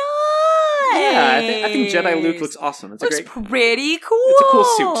 nice! Yeah, I think Jedi Luke looks awesome. Looks pretty cool. It's a cool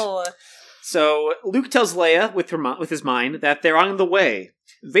suit. So, Luke tells Leia, with his mind, that they're on the way.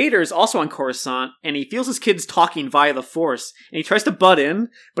 Vader's also on Coruscant, and he feels his kids talking via the Force, and he tries to butt in,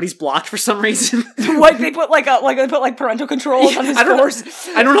 but he's blocked for some reason. Like they put parental controls on his Force.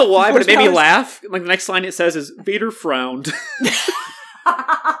 I don't know why, but it made me laugh. Like the next line it says is, Vader frowned.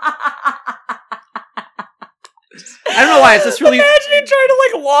 I don't know why, it's just really... Imagine trying to,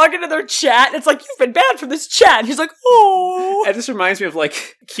 like, log into their chat, and it's like, you've been banned from this chat, and he's like, oh. It just reminds me of,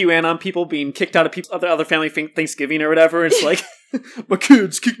 like, QAnon people being kicked out of other family Thanksgiving or whatever, it's like, my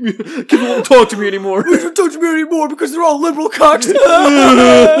kids kicked me, kids won't talk to me anymore. They don't talk to me anymore because they're all liberal cocks.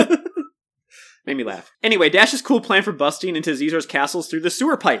 Made me laugh. Anyway, Dash's cool plan for busting into Zizor's castles through the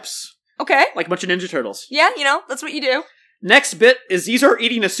sewer pipes. Okay. Like a bunch of Ninja Turtles. Yeah, that's what you do. Next bit is Zizor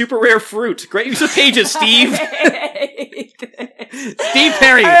eating a super rare fruit. Great use of pages, Steve. Steve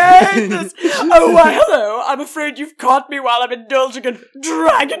Perry. I hate this. Oh, hello. I'm afraid you've caught me while I'm indulging in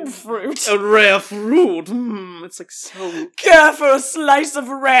dragon fruit. A rare fruit. It's like so... Care for a slice of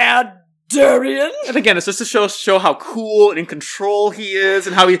rare durian? And again, it's just to show how cool and in control he is,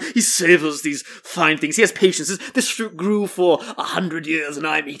 and how he savors these fine things. He has patience. This fruit grew for 100 years, and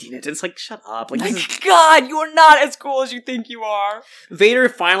I'm eating it. And it's like, shut up. Like, God, you are not as cool as you think you are. Vader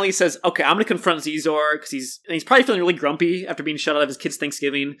finally says, okay, I'm going to confront Zizor, because he's probably feeling really grumpy after being shut out of his kid's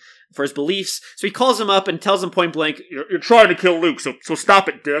Thanksgiving for his beliefs. So he calls him up and tells him point blank, you're trying to kill Luke, so stop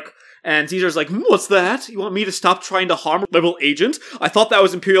it, dick. And Caesar's like, what's that? You want me to stop trying to harm a rebel agent? I thought that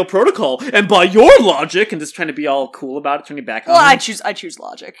was Imperial protocol. And by your logic, and just trying to be all cool about it, turning back on him. I choose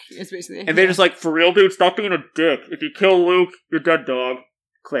logic. It's basically. And Vader's like, for real, dude, stop being a dick. If you kill Luke, you're dead, dog.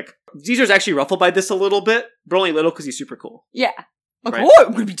 Click. Caesar's actually ruffled by this a little bit, but only a little because he's super cool. Yeah. Like, right. Oh,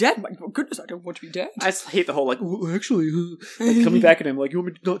 I'm gonna be dead. My goodness, I don't want to be dead. I just hate the whole, like, actually, coming back at him, like, you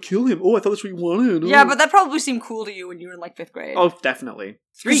want me to not kill him? Oh, I thought that's what you wanted. Oh. Yeah, but that probably seemed cool to you when you were in, like, 5th grade. Oh, definitely.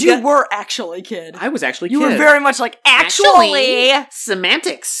 Because you were actually kid. I was actually you kid. You were very much like, actually...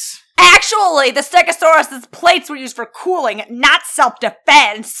 Semantics. Actually, the Stegosaurus's plates were used for cooling, not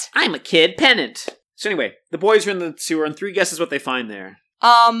self-defense. I'm a kid pennant. So anyway, the boys are in the sewer, and 3 guesses what they find there.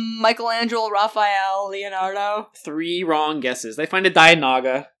 Michelangelo, Raphael, Leonardo. 3 wrong guesses. They find a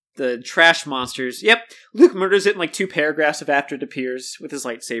Dianaga. the trash monsters. Yep, Luke murders it in like 2 paragraphs after it appears with his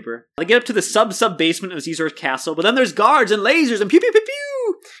lightsaber. They get up to the sub-basement of Zizor's castle, but then there's guards and lasers and pew pew pew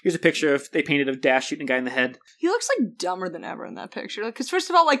pew! Here's a picture they painted of Dash shooting a guy in the head. He looks like dumber than ever in that picture. Because first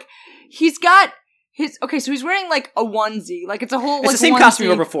of all, like, he's got so he's wearing like a onesie. Like, it's a whole, It's the same costume you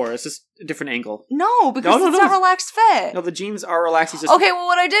wore before. It's just a different angle. No, because it's not relaxed fit. No, the jeans are relaxed. He's just... Okay, well,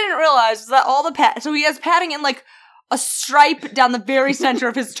 what I didn't realize is that all the so he has padding in like a stripe down the very center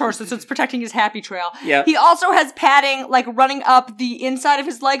of his torso, so it's protecting his happy trail. Yeah. He also has padding, like, running up the inside of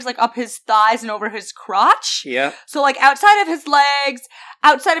his legs, like, up his thighs and over his crotch. Yeah. So, like, outside of his legs,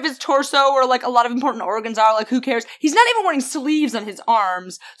 outside of his torso, where, like, a lot of important organs are, like, who cares? He's not even wearing sleeves on his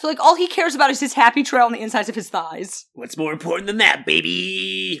arms. So, like, all he cares about is his happy trail on the insides of his thighs. What's more important than that,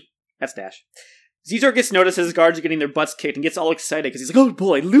 baby? That's Dash. Zizor gets noticed as his guards are getting their butts kicked and gets all excited because he's like, oh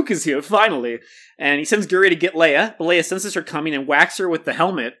boy, Luke is here, finally. And he sends Guri to get Leia, but Leia senses her coming and whacks her with the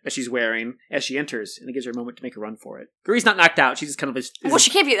helmet that she's wearing as she enters, and it gives her a moment to make a run for it. Guri's not knocked out, she's just kind of Well, she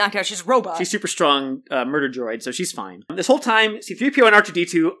can't be knocked out, she's a robot. She's super strong murder droid, so she's fine. This whole time, C-3PO and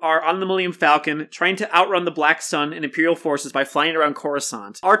R2-D2 are on the Millennium Falcon, trying to outrun the Black Sun and Imperial forces by flying around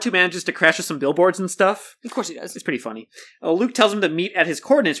Coruscant. R2 manages to crash with some billboards and stuff. Of course he does. It's pretty funny. Luke tells him to meet at his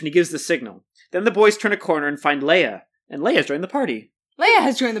coordinates when he gives the signal. Then the boys turn a corner and find Leia, and Leia's joined the party. Leia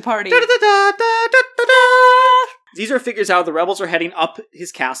has joined the party. Zizor figures out the rebels are heading up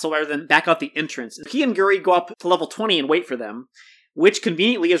his castle rather than back out the entrance. He and Guri go up to level 20 and wait for them, which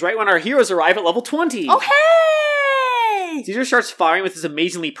conveniently is right when our heroes arrive at level 20. Oh, hey! Zizor starts firing with his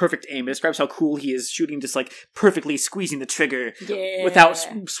amazingly perfect aim. It describes how cool he is, shooting just like perfectly squeezing the trigger without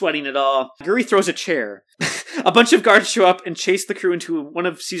sweating at all. Guri throws a chair. A bunch of guards show up and chase the crew into one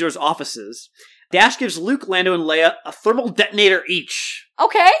of Zizor's offices. Dash gives Luke, Lando, and Leia a thermal detonator each.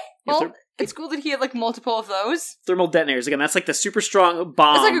 Okay. Well, it's cool that he had like multiple of those. Thermal detonators. Again, that's like the super strong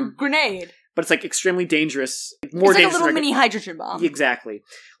bomb. It's like a grenade. But it's like extremely dangerous. More dangerous. It's like a little mini hydrogen bomb. Exactly.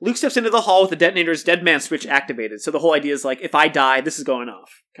 Luke steps into the hall with the detonator's dead man switch activated. So the whole idea is like, if I die, this is going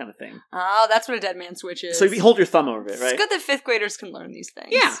off, kind of thing. Oh, that's what a dead man switch is. So you hold your thumb over it, right? It's good that 5th graders can learn these things.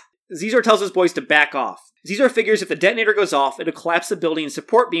 Yeah. Zizor tells his boys to back off. Zizor figures if the detonator goes off, it'll collapse the building and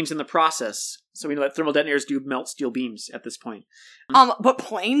support beams in the process. So we know that thermal detonators do melt steel beams at this point. But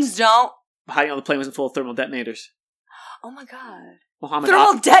planes don't. How do you know the plane wasn't full of thermal detonators? Oh my god.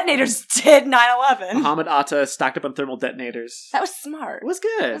 Thermal detonators did 9/11. Muhammad Atta stocked up on thermal detonators. That was smart. It was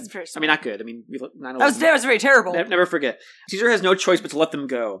good. That was very smart. I mean, not good. I mean, 9/11. That was very terrible. Never forget. Caesar has no choice but to let them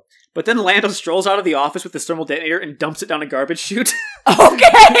go. But then Lando strolls out of the office with his thermal detonator and dumps it down a garbage chute. Okay!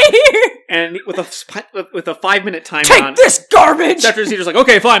 And with a 5-minute timer Take this garbage! After Caesar's like,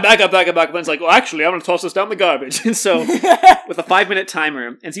 okay, fine, back up. And it's like, well, actually, I'm going to toss this down the garbage. And so, with a 5-minute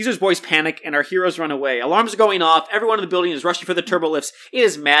timer, and Caesar's boys panic, and our heroes run away. Alarms are going off. Everyone in the building is rushing for the turbo lifts. It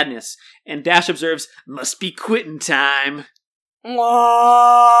is madness. And Dash observes, must be quitting time.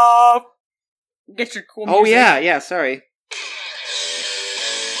 Whoa. Get your cool music. Oh, yeah, sorry.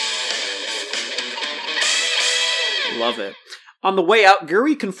 Love it. On the way out,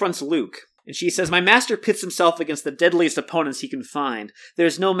 Guri confronts Luke, and she says, my master pits himself against the deadliest opponents he can find. There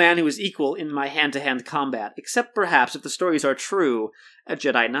is no man who is equal in my hand-to-hand combat, except perhaps, if the stories are true, a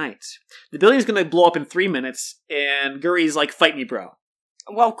Jedi Knight. The building is going to blow up in 3 minutes, and Guri's like, fight me, bro.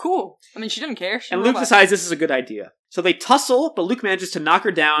 Well, cool. I mean, she didn't care. And Luke decides this is a good idea. So they tussle, but Luke manages to knock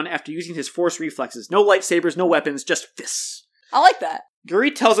her down after using his force reflexes. No lightsabers, no weapons, just fists. I like that.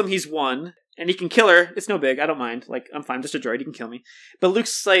 Guri tells him he's won, and he can kill her. It's no big. I don't mind. Like, I'm fine. I'm just a droid. You can kill me. But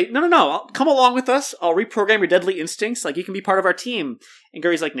Luke's like, no. Come along with us. I'll reprogram your deadly instincts. Like, you can be part of our team. And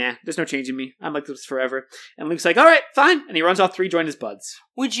Guri's like, nah, there's no changing me. I'm like this forever. And Luke's like, all right, fine. And he runs off to rejoin his buds.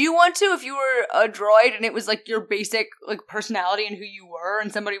 Would you want to if you were a droid and it was like your basic like personality and who you were,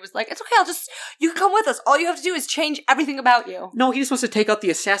 and somebody was like, it's okay, you can come with us. All you have to do is change everything about you. No, he just wants to take out the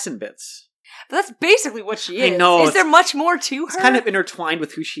assassin bits. But that's basically what she is. I know. Is there much more to her? It's kind of intertwined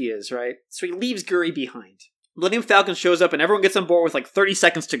with who she is, right? So he leaves Guri behind. Millennium Falcon shows up and everyone gets on board with like 30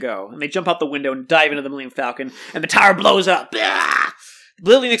 seconds to go. And they jump out the window and dive into the Millennium Falcon. And the tower blows up. The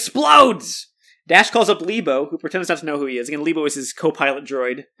building explodes! Dash calls up Lebo, who pretends not to know who he is. Again, Lebo is his co-pilot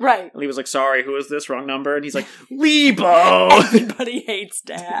droid. Right. And Lebo's like, sorry, who is this? Wrong number. And he's like, Lebo! Everybody hates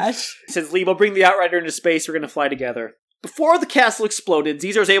Dash. He says, Lebo, bring the Outrider into space. We're going to fly together. Before the castle exploded,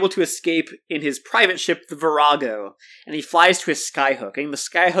 Zizor is able to escape in his private ship, the Virago, and he flies to his skyhook. And the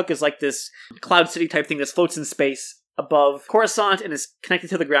skyhook is like this Cloud City type thing that floats in space above Coruscant and is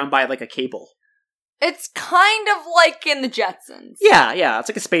connected to the ground by like a cable. It's kind of like in the Jetsons. Yeah. It's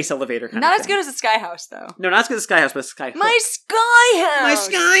like a space elevator kind of Not thing. as good as a Sky House, though. No, not as good as Sky House, but Sky Hook. My Sky House! My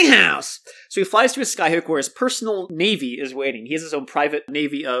Sky House! So he flies to his Skyhook where his personal navy is waiting. He has his own private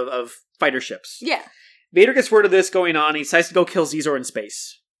navy of fighter ships. Yeah. Vader gets word of this going on. He decides to go kill Zizor in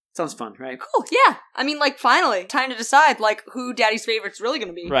space. Sounds fun, right? Cool, yeah. I mean, like, finally, time to decide, like, who Daddy's favorite's really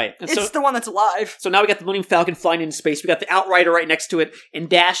gonna be. Right. And It's the one that's alive. So now we got the Millennium Falcon flying into space. We got the Outrider right next to it. And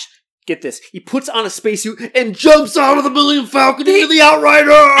Dash, get this, he puts on a spacesuit and jumps out of the Millennium Falcon into the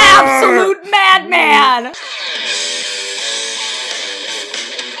Outrider! Absolute madman!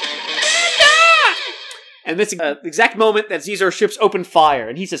 And this exact moment that Zizor ships open fire,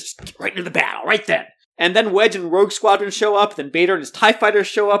 and he's just right into the battle, right then. And then Wedge and Rogue Squadron show up, then Vader and his TIE fighters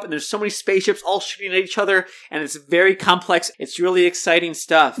show up, and there's so many spaceships all shooting at each other, and it's very complex. It's really exciting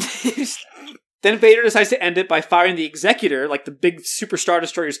stuff. Then Vader decides to end it by firing the Executor, like the big Super Star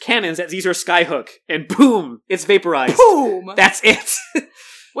Destroyer's cannons, at Zizor's Skyhook. And boom! It's vaporized. Boom! That's it!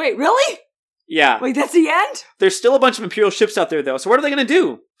 Wait, really? Yeah. Wait, that's the end? There's still a bunch of Imperial ships out there, though, so what are they gonna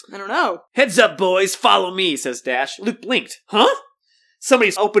do? I don't know. Heads up, boys, follow me, says Dash. Luke blinked. Huh?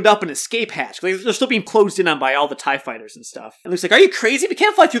 Somebody's opened up an escape hatch. They're still being closed in on by all the TIE fighters and stuff. And Luke's like, are you crazy? We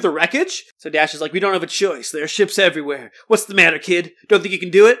can't fly through the wreckage. So Dash is like, we don't have a choice. There are ships everywhere. What's the matter, kid? Don't think you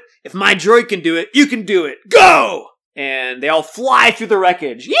can do it? If my droid can do it, you can do it. Go! And they all fly through the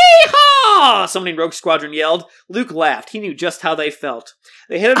wreckage. Yeehaw! Somebody in Rogue Squadron yelled. Luke laughed. He knew just how they felt.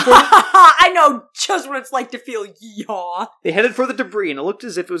 They headed for I know just what it's like to feel yeehaw. They headed for the debris, and it looked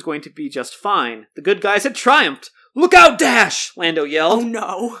as if it was going to be just fine. The good guys had triumphed. Look out, Dash! Lando yelled. Oh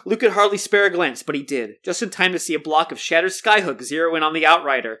no. Luke could hardly spare a glance, but he did, just in time to see a block of shattered Skyhook zero in on the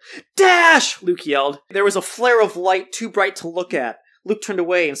Outrider. Dash! Luke yelled. There was a flare of light too bright to look at. Luke turned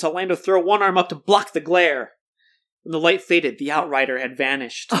away and saw Lando throw one arm up to block the glare. When the light faded, the Outrider had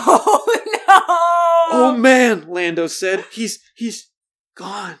vanished. Oh no! Oh man, Lando said. He's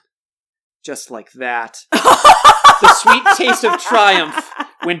gone. Just like that. The sweet taste of triumph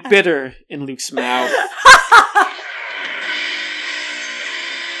went bitter in Luke's mouth.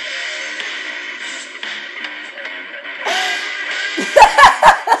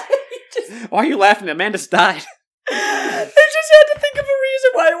 Why are you laughing? Amanda's died. I just had to think of a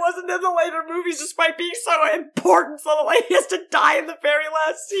reason why it wasn't in the later movies, despite being so important. So the lady has to die in the very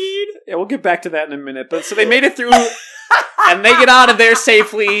last scene. Yeah, we'll get back to that in a minute. But so they made it through, and they get out of there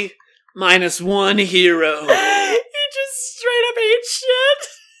safely. Minus one hero. He just straight up ate shit.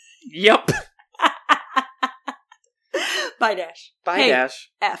 Yep. Bye, Dash. Bye, Hey,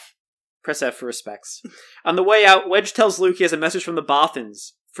 Dash. F. Press F for respects. On the way out, Wedge tells Luke he has a message from the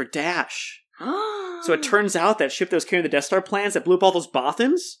Bothans for Dash. So it turns out that ship that was carrying the Death Star plans that blew up all those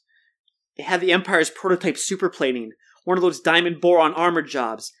Bothans, it had the Empire's prototype superplating, one of those diamond boron armor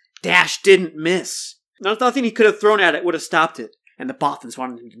jobs. Dash didn't miss. Nothing he could have thrown at it would have stopped it, and the Bothans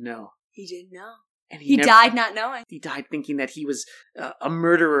wanted him to know. He didn't know. And He died not knowing. He died thinking that he was a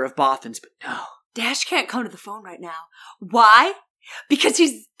murderer of Bothans, but no. Dash can't come to the phone right now. Why? Because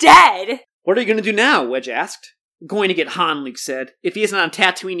he's dead. What are you going to do now? Wedge asked. Going to get Han, Luke said. If he isn't on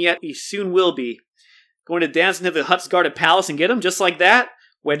Tatooine yet, he soon will be. Going to dance into the Hutt's guarded palace and get him just like that?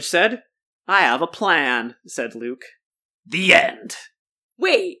 Wedge said. I have a plan, said Luke. The end.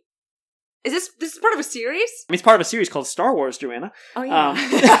 Wait. Is this part of a series? I mean, it's part of a series called Star Wars, Joanna. Oh yeah.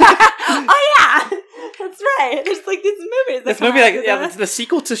 Oh yeah. That's right. There's like these movies. This movie, the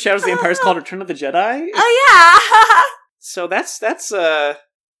sequel to Shadows of the Empire is called Return of the Jedi. Oh yeah. So that's Shadows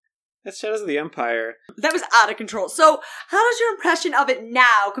of the Empire. That was out of control. So, how does your impression of it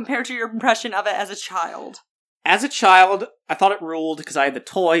now compare to your impression of it as a child? As a child, I thought it ruled because I had the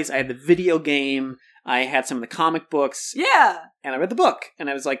toys, I had the video game, I had some of the comic books. Yeah. And I read the book, and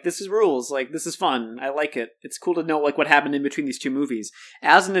I was like, this is rules, like, this is fun, I like it. It's cool to know, like, what happened in between these two movies.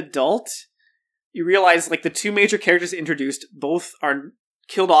 As an adult, you realize, like, the two major characters introduced, both are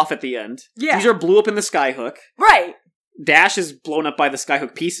killed off at the end. Yeah. These are blew up in the Skyhook. Right. Dash is blown up by the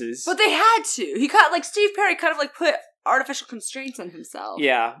Skyhook pieces. But they had to. He got, like, Steve Perry kind of, like, put artificial constraints on himself.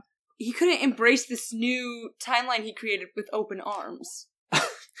 Yeah. He couldn't embrace this new timeline he created with open arms.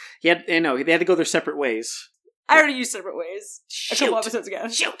 They had to go their separate ways. I already used separate ways. A couple episodes ago.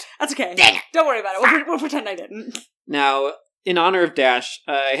 Shoot! That's okay. Dang it! Don't worry about it. We'll pretend I didn't. Now, in honor of Dash,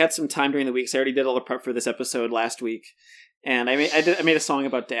 I had some time during the week, so I already did all the prep for this episode last week. And I made a song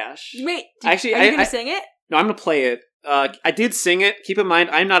about Dash. Wait, are you going to sing it? No, I'm going to play it. I did sing it. Keep in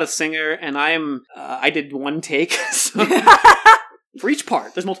mind, I'm not a singer, and I did one take. So for each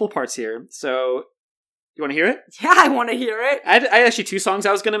part. There's multiple parts here. So, you want to hear it? Yeah, I want to hear it. I had actually two songs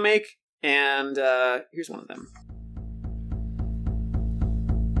I was going to make, and here's one of them.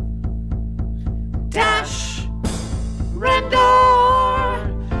 Dash, Rendar,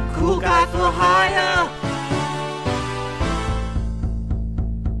 cool guy for hire.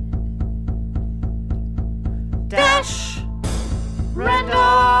 Dash,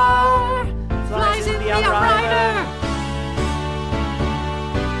 Rendar, flies in the outrider.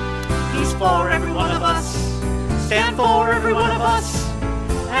 He's for every one of us, stand for every one of us.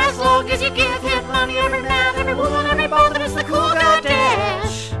 As long as you give him money, every man, every woman, every bone, that is the cool guy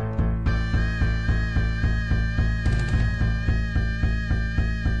Dash.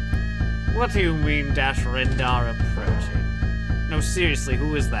 What do you mean, Dash Rendar approaching? No, seriously,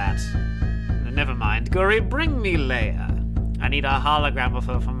 who is that? Never mind. Guri, bring me Leia. I need a hologram of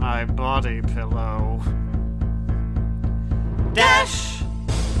her for my body pillow. Dash!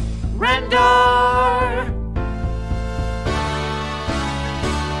 Rendar!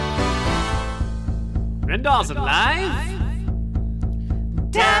 Rendar's alive?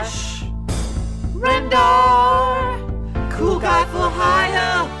 Dash! Rendar! Cool guy for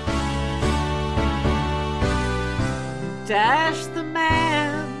hire! Dash the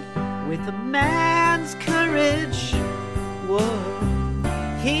man with a man's courage.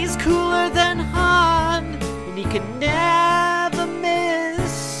 Whoa. He's cooler than Han, and he can never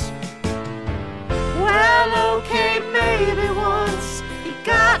miss. Well, okay, maybe once he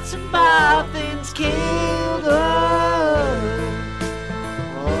got some Boffins killed.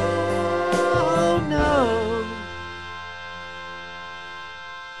 Oh no.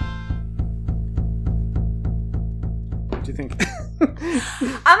 What do you think?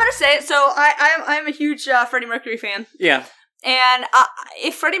 I'm gonna say it. So I'm a huge Freddie Mercury fan. Yeah. And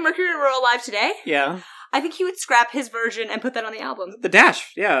if Freddie Mercury were alive today, Yeah. I think he would scrap his version and put that on the album. The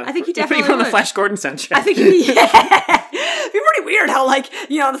Dash, yeah. I think he Put definitely him on the would. Flash Gordon soundtrack. I think it'd be pretty weird how, like,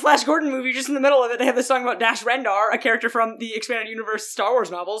 you know, the Flash Gordon movie, just in the middle of it, they have this song about Dash Rendar, a character from the Expanded Universe Star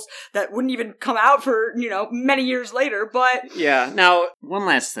Wars novels that wouldn't even come out for, you know, many years later, but... Yeah. Now, one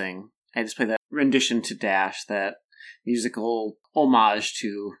last thing. I just played that rendition to Dash, that musical homage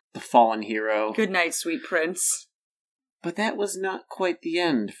to the fallen hero. Good night, sweet prince. But that was not quite the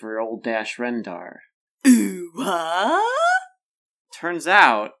end for old Dash Rendar. Ooh, what? Turns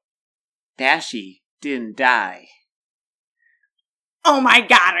out, Dashy didn't die. Oh my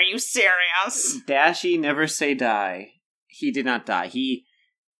god, are you serious? Dashy never say die. He did not die. He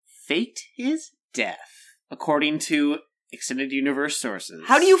faked his death, according to Extended Universe sources.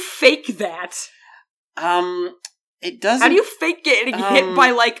 How do you fake that? It doesn't... How do you fake getting hit by,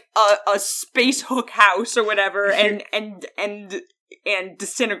 like, a space hook house or whatever and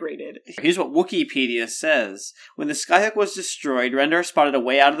disintegrated? Here's what Wikipedia says. When the Skyhook was destroyed, Rendar spotted a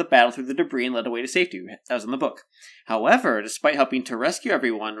way out of the battle through the debris and led away to safety. That was in the book. However, despite helping to rescue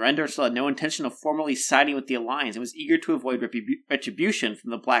everyone, Rendar still had no intention of formally siding with the Alliance and was eager to avoid retribution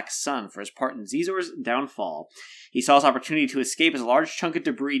from the Black Sun for his part in Zizor's downfall. He saw his opportunity to escape as a large chunk of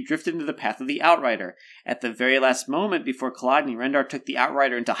debris drifted into the path of the Outrider. At the very last moment before colliding, Rendar took the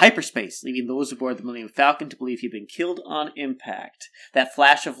Outrider into hyperspace, leaving those aboard the Millennium Falcon to believe he'd been killed on impact. That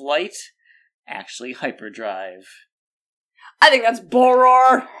flash of light, actually hyperdrive. I think that's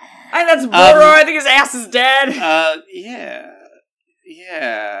Boror. I think his ass is dead. Yeah.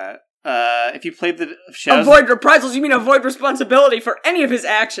 If you played the Shadows... Avoid reprisals, you mean avoid responsibility for any of his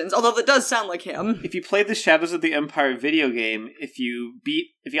actions, although that does sound like him. If you played the Shadows of the Empire video game, if you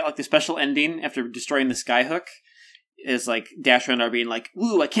got like the special ending after destroying the Skyhook, is like Dash Rendar being like,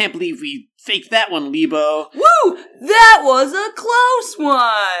 "Woo, I can't believe we faked that one, Lebo." Woo! That was a close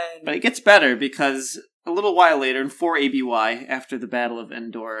one! But it gets better because a little while later, in 4 ABY, after the Battle of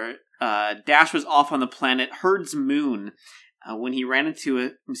Endor, Dash was off on the planet Herd's Moon when he ran into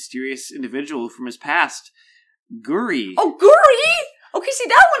a mysterious individual from his past, Guri. Oh, Guri! Okay, see,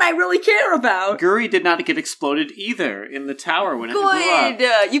 that one I really care about. Guri did not get exploded either in the tower when it blew up.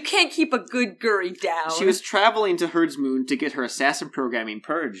 Good! You can't keep a good Guri down. She was traveling to Herd's Moon to get her assassin programming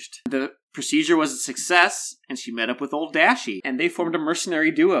purged. The procedure was a success, and she met up with old Dashy, and they formed a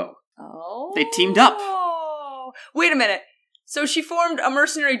mercenary duo. Oh. They teamed up. Wait a minute. So she formed a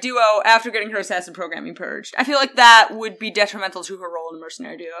mercenary duo after getting her assassin programming purged. I feel like that would be detrimental to her role in a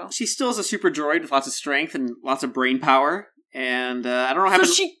mercenary duo. She still is a super droid with lots of strength and lots of brain power. And I don't know how.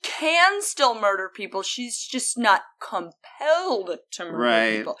 So she can still murder people. She's just not compelled to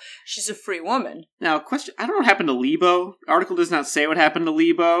murder people. She's a free woman. Now, question: I don't know what happened to Lebo. The article does not say what happened to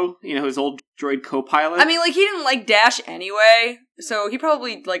Lebo. You know, his old droid co-pilot. I mean, like, he didn't like Dash anyway, so he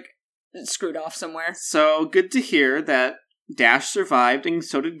probably like screwed off somewhere. So good to hear that Dash survived, and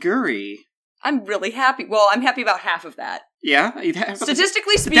so did Guri. I'm really happy. Well, I'm happy about half of that. Yeah, you'd have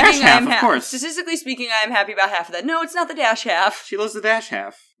Statistically the speaking, dash half, of course. Statistically speaking, I am happy about half of that. No, it's not the dash half. She loves the dash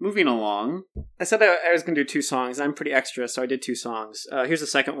half. Moving along. I said I was going to do 2 songs. I'm pretty extra, so I did 2 songs. Here's the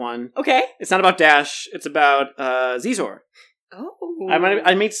second one. Okay. It's not about Dash. It's about Zizor. Oh.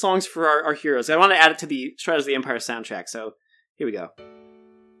 I made songs for our heroes. I want to add it to the Shadows of the Empire soundtrack, so here we go.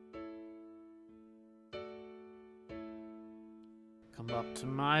 Come up to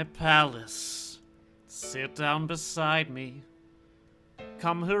my palace. Sit down beside me.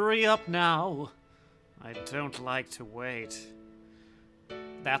 Come hurry up now. I don't like to wait.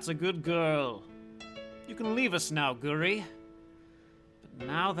 That's a good girl. You can leave us now, Guri. But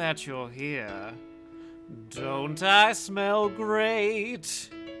now that you're here, don't I smell great?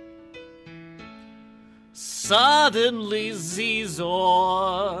 Suddenly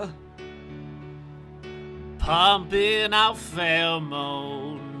Zizor, pumping out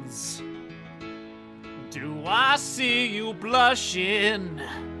pheromones. Do I see you blushing?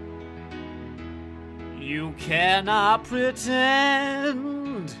 You cannot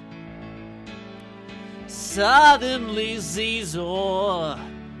pretend. Suddenly Zizor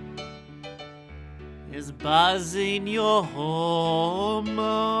is buzzing your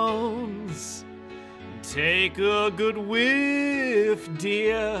hormones. Take a good whiff,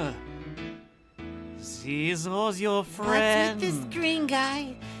 dear. Zizor's your friend. What's with this green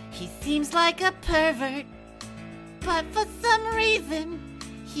guy? He seems like a pervert, but for some reason,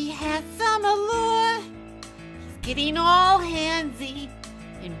 he has some allure. He's getting all handsy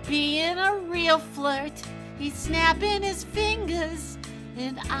and being a real flirt. He's snapping his fingers,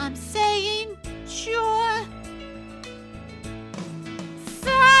 and I'm saying, sure.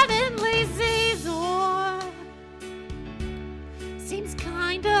 Suddenly Zizor seems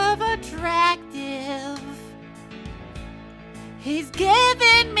kind of attractive. He's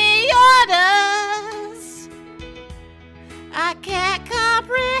giving me orders I can't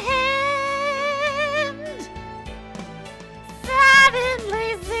comprehend.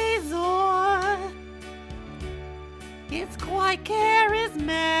 Suddenly Zizor is quite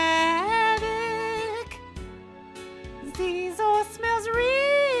charismatic. Zizor smells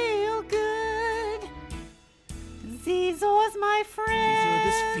real good. Zizor's my friend.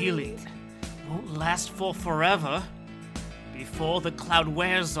 This feeling won't last for forever. Before the cloud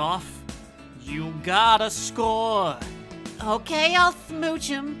wears off, you gotta score. Okay, I'll smooch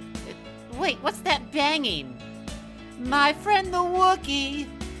him. Wait, what's that banging? My friend the Wookiee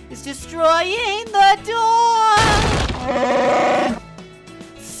is destroying the door.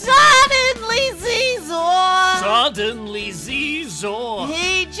 Suddenly Zizor! Suddenly Zizor!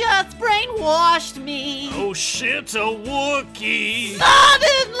 He just brainwashed me. Oh shit, a Wookiee!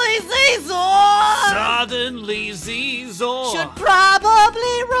 Suddenly Zizor! Suddenly Zizor! Should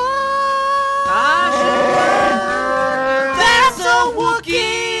probably run. That's a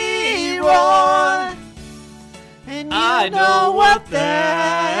Wookiee roar. And you know what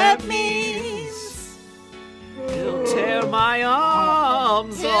that means. He'll tear my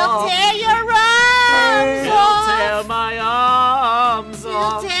arms He'll off! tear your arms He'll off. tear my arms He'll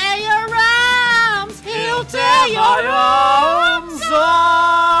off! tear your arms. He'll tear Tear your my arms arms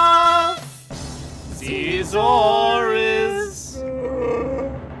off! Zizor is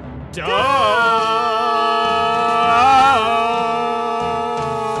done!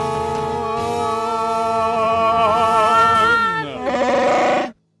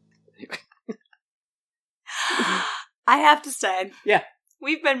 I have to say, Yeah.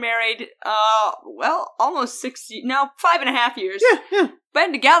 we've been married, almost 6 years, now 5.5 years. Yeah.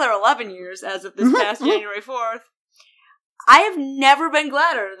 Been together 11 years as of this past January 4th. I have never been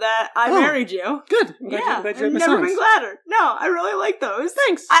gladder that I married you. Good. Yeah, Glad you I've had my never songs. been gladder. No, I really like those.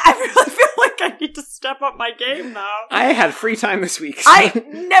 Thanks. I really feel like I need to step up my game now. I had free time this week. I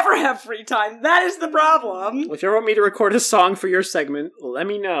never have free time. That is the problem. Well, if you ever want me to record a song for your segment, let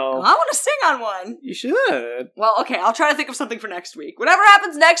me know. I want to sing on one. You should. Well, okay, I'll try to think of something for next week. Whatever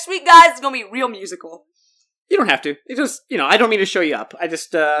happens next week, guys, it's going to be real musical. You don't have to. It just, I don't mean to show you up. I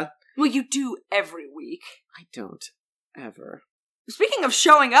just, Well, you do every week. I don't ever. Speaking of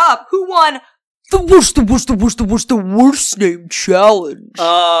showing up, who won the worst name challenge?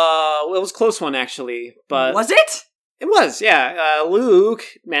 Well, it was a close one, actually, but... Was it? It was, yeah. Luke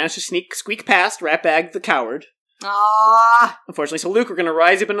managed to squeak past Ratbag the Coward. Ah, Unfortunately, so Luke, we're gonna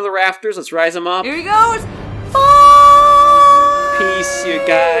rise up into the rafters. Let's rise him up. here he goes. Bye! Peace, you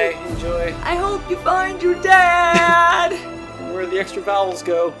guy. Enjoy. I hope you find your dad. Where the extra vowels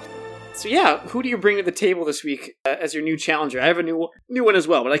go. So yeah, who do you bring to the table this week as your new challenger? I have a new one as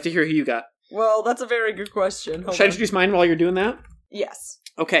well, but I'd like to hear who you got. Well, that's a very good question. Hold Should I on. introduce mine while you're doing that? Yes.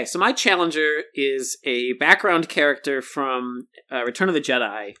 Okay, so my challenger is a background character from Return of the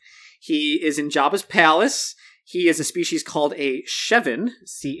Jedi. He is in Jabba's palace. He is a species called a Shevin,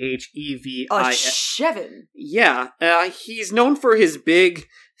 Chevi. A Shevin? Yeah, he's known for his big,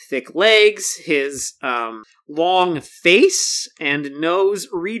 thick legs, his long face and nose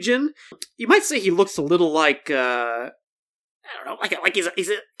region. You might say he looks a little like, I don't know, like he's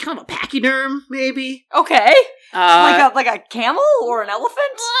a kind of a pachyderm, maybe. Okay. Like a camel or an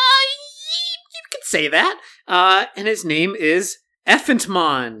elephant? You could say that. And his name is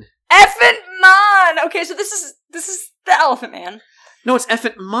Effentmon. Effentmon! Okay, so this is the Elephant Man. No, it's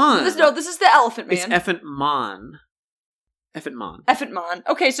Effentmon. This is the Elephant Man. It's Effentmon. Effentmon.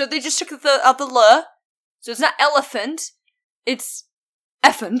 Okay, so they just took out the L. So it's not elephant. It's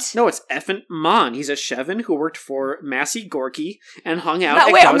Effent. No, it's Effentmon. He's a Shevin who worked for Massey Gorky and hung out.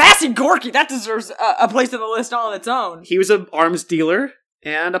 Massey Gorky. That deserves a place on the list all on its own. He was an arms dealer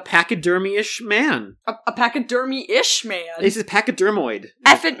and a pachydermy-ish man. A pachydermy-ish man? He's a pachydermoid.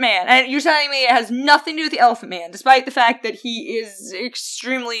 Effent Man. And you're telling me it has nothing to do with the Elephant Man, despite the fact that he is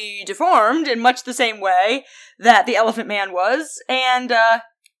extremely deformed in much the same way that the Elephant Man was, and,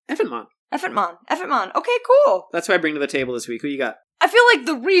 Effentmon. Effentmon. Okay, cool. That's what I bring to the table this week. Who you got? I feel like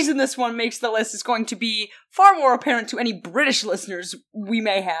the reason this one makes the list is going to be far more apparent to any British listeners we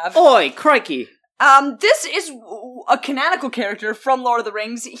may have. Oi, crikey. This is a canonical character from Lord of the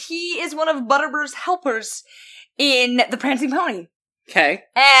Rings. He is one of Butterbur's helpers in The Prancing Pony. Okay.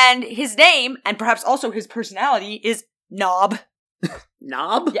 And his name, and perhaps also his personality, is Knob.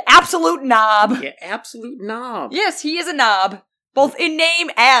 Knob? Yeah, absolute knob. Yeah, absolute knob. Yes, he is a knob, both in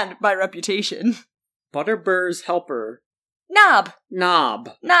name and by reputation. Butterbur's helper. Knob.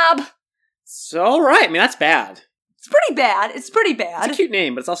 So, alright, I mean, that's bad. It's pretty bad. It's a cute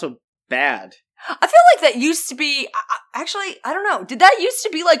name, but it's also bad. I feel like that used to be, actually, I don't know, did that used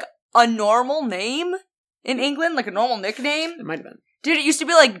to be like a normal name in England? Like a normal nickname? It might have been. Did it used to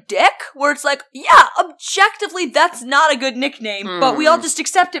be like Dick? Where it's like, yeah, objectively that's not a good nickname, but we all just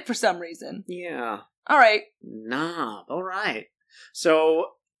accept it for some reason. Yeah. Alright. Knob, alright.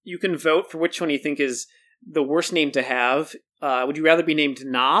 So, you can vote for which one you think is the worst name to have. Would you rather be named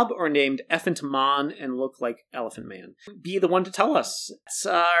Knob or named Effentmon and look like Elephant Man? Be the one to tell us. It's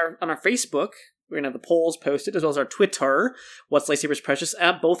on our Facebook. We're going to have the polls posted, as well as our Twitter, What's Lightsabers Precious,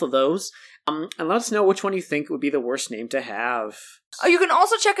 at both of those. And let us know which one you think would be the worst name to have. Oh, you can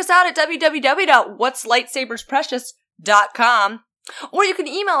also check us out at www.whatslightsabersprecious.com. Or you can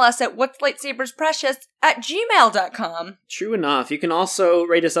email us at whatslightsabersprecious@gmail.com. True enough. You can also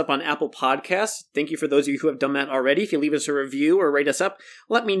rate us up on Apple Podcasts. Thank you for those of you who have done that already. If you leave us a review or rate us up,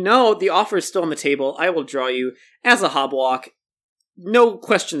 let me know. The offer is still on the table. I will draw you as a hobwalk. No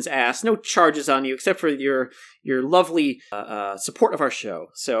questions asked. No charges on you, except for your lovely support of our show.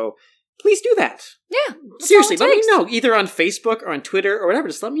 So please do that. Yeah. Seriously, let me know. Either on Facebook or on Twitter or whatever.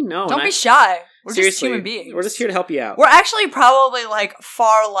 Just let me know. Don't be shy. We're seriously, just human beings. We're just here to help you out. We're actually probably, like,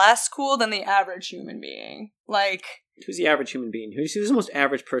 far less cool than the average human being. Like... Who's the average human being? Who's the most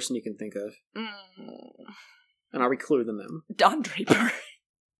average person you can think of? And are we cooler than them? Don Draper.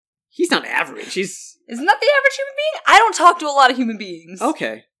 He's not average. Isn't that the average human being? I don't talk to a lot of human beings.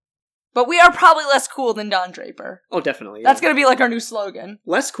 Okay. But we are probably less cool than Don Draper. Oh, definitely. Yeah. That's going to be like our new slogan.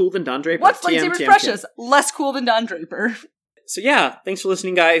 Less cool than Don Draper. What's Lightsabers Precious? Less cool than Don Draper. So yeah, thanks for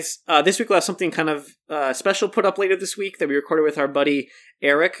listening, guys. This week we'll have something kind of special put up later this week that we recorded with our buddy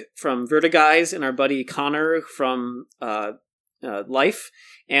Eric from Vertiguys and our buddy Connor from Life.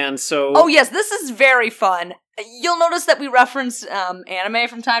 And so... Oh yes, this is very fun. You'll notice that we reference anime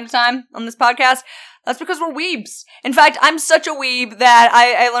from time to time on this podcast. That's because we're weebs. In fact, I'm such a weeb that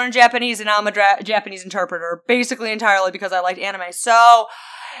I learned Japanese and now I'm a Japanese interpreter, basically entirely because I liked anime. So,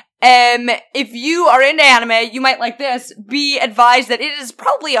 if you are into anime, you might like this. Be advised that it is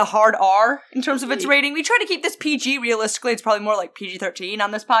probably a hard R in terms of its rating. We try to keep this PG. Realistically, it's probably more like PG-13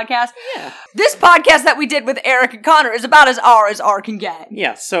 on this podcast. Yeah. This podcast that we did with Eric and Connor is about as R can get.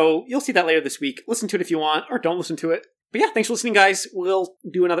 Yeah, so you'll see that later this week. Listen to it if you want, or don't listen to it. But yeah, thanks for listening, guys. We'll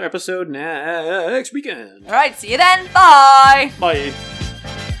do another episode next weekend. All right, see you then. Bye. Bye.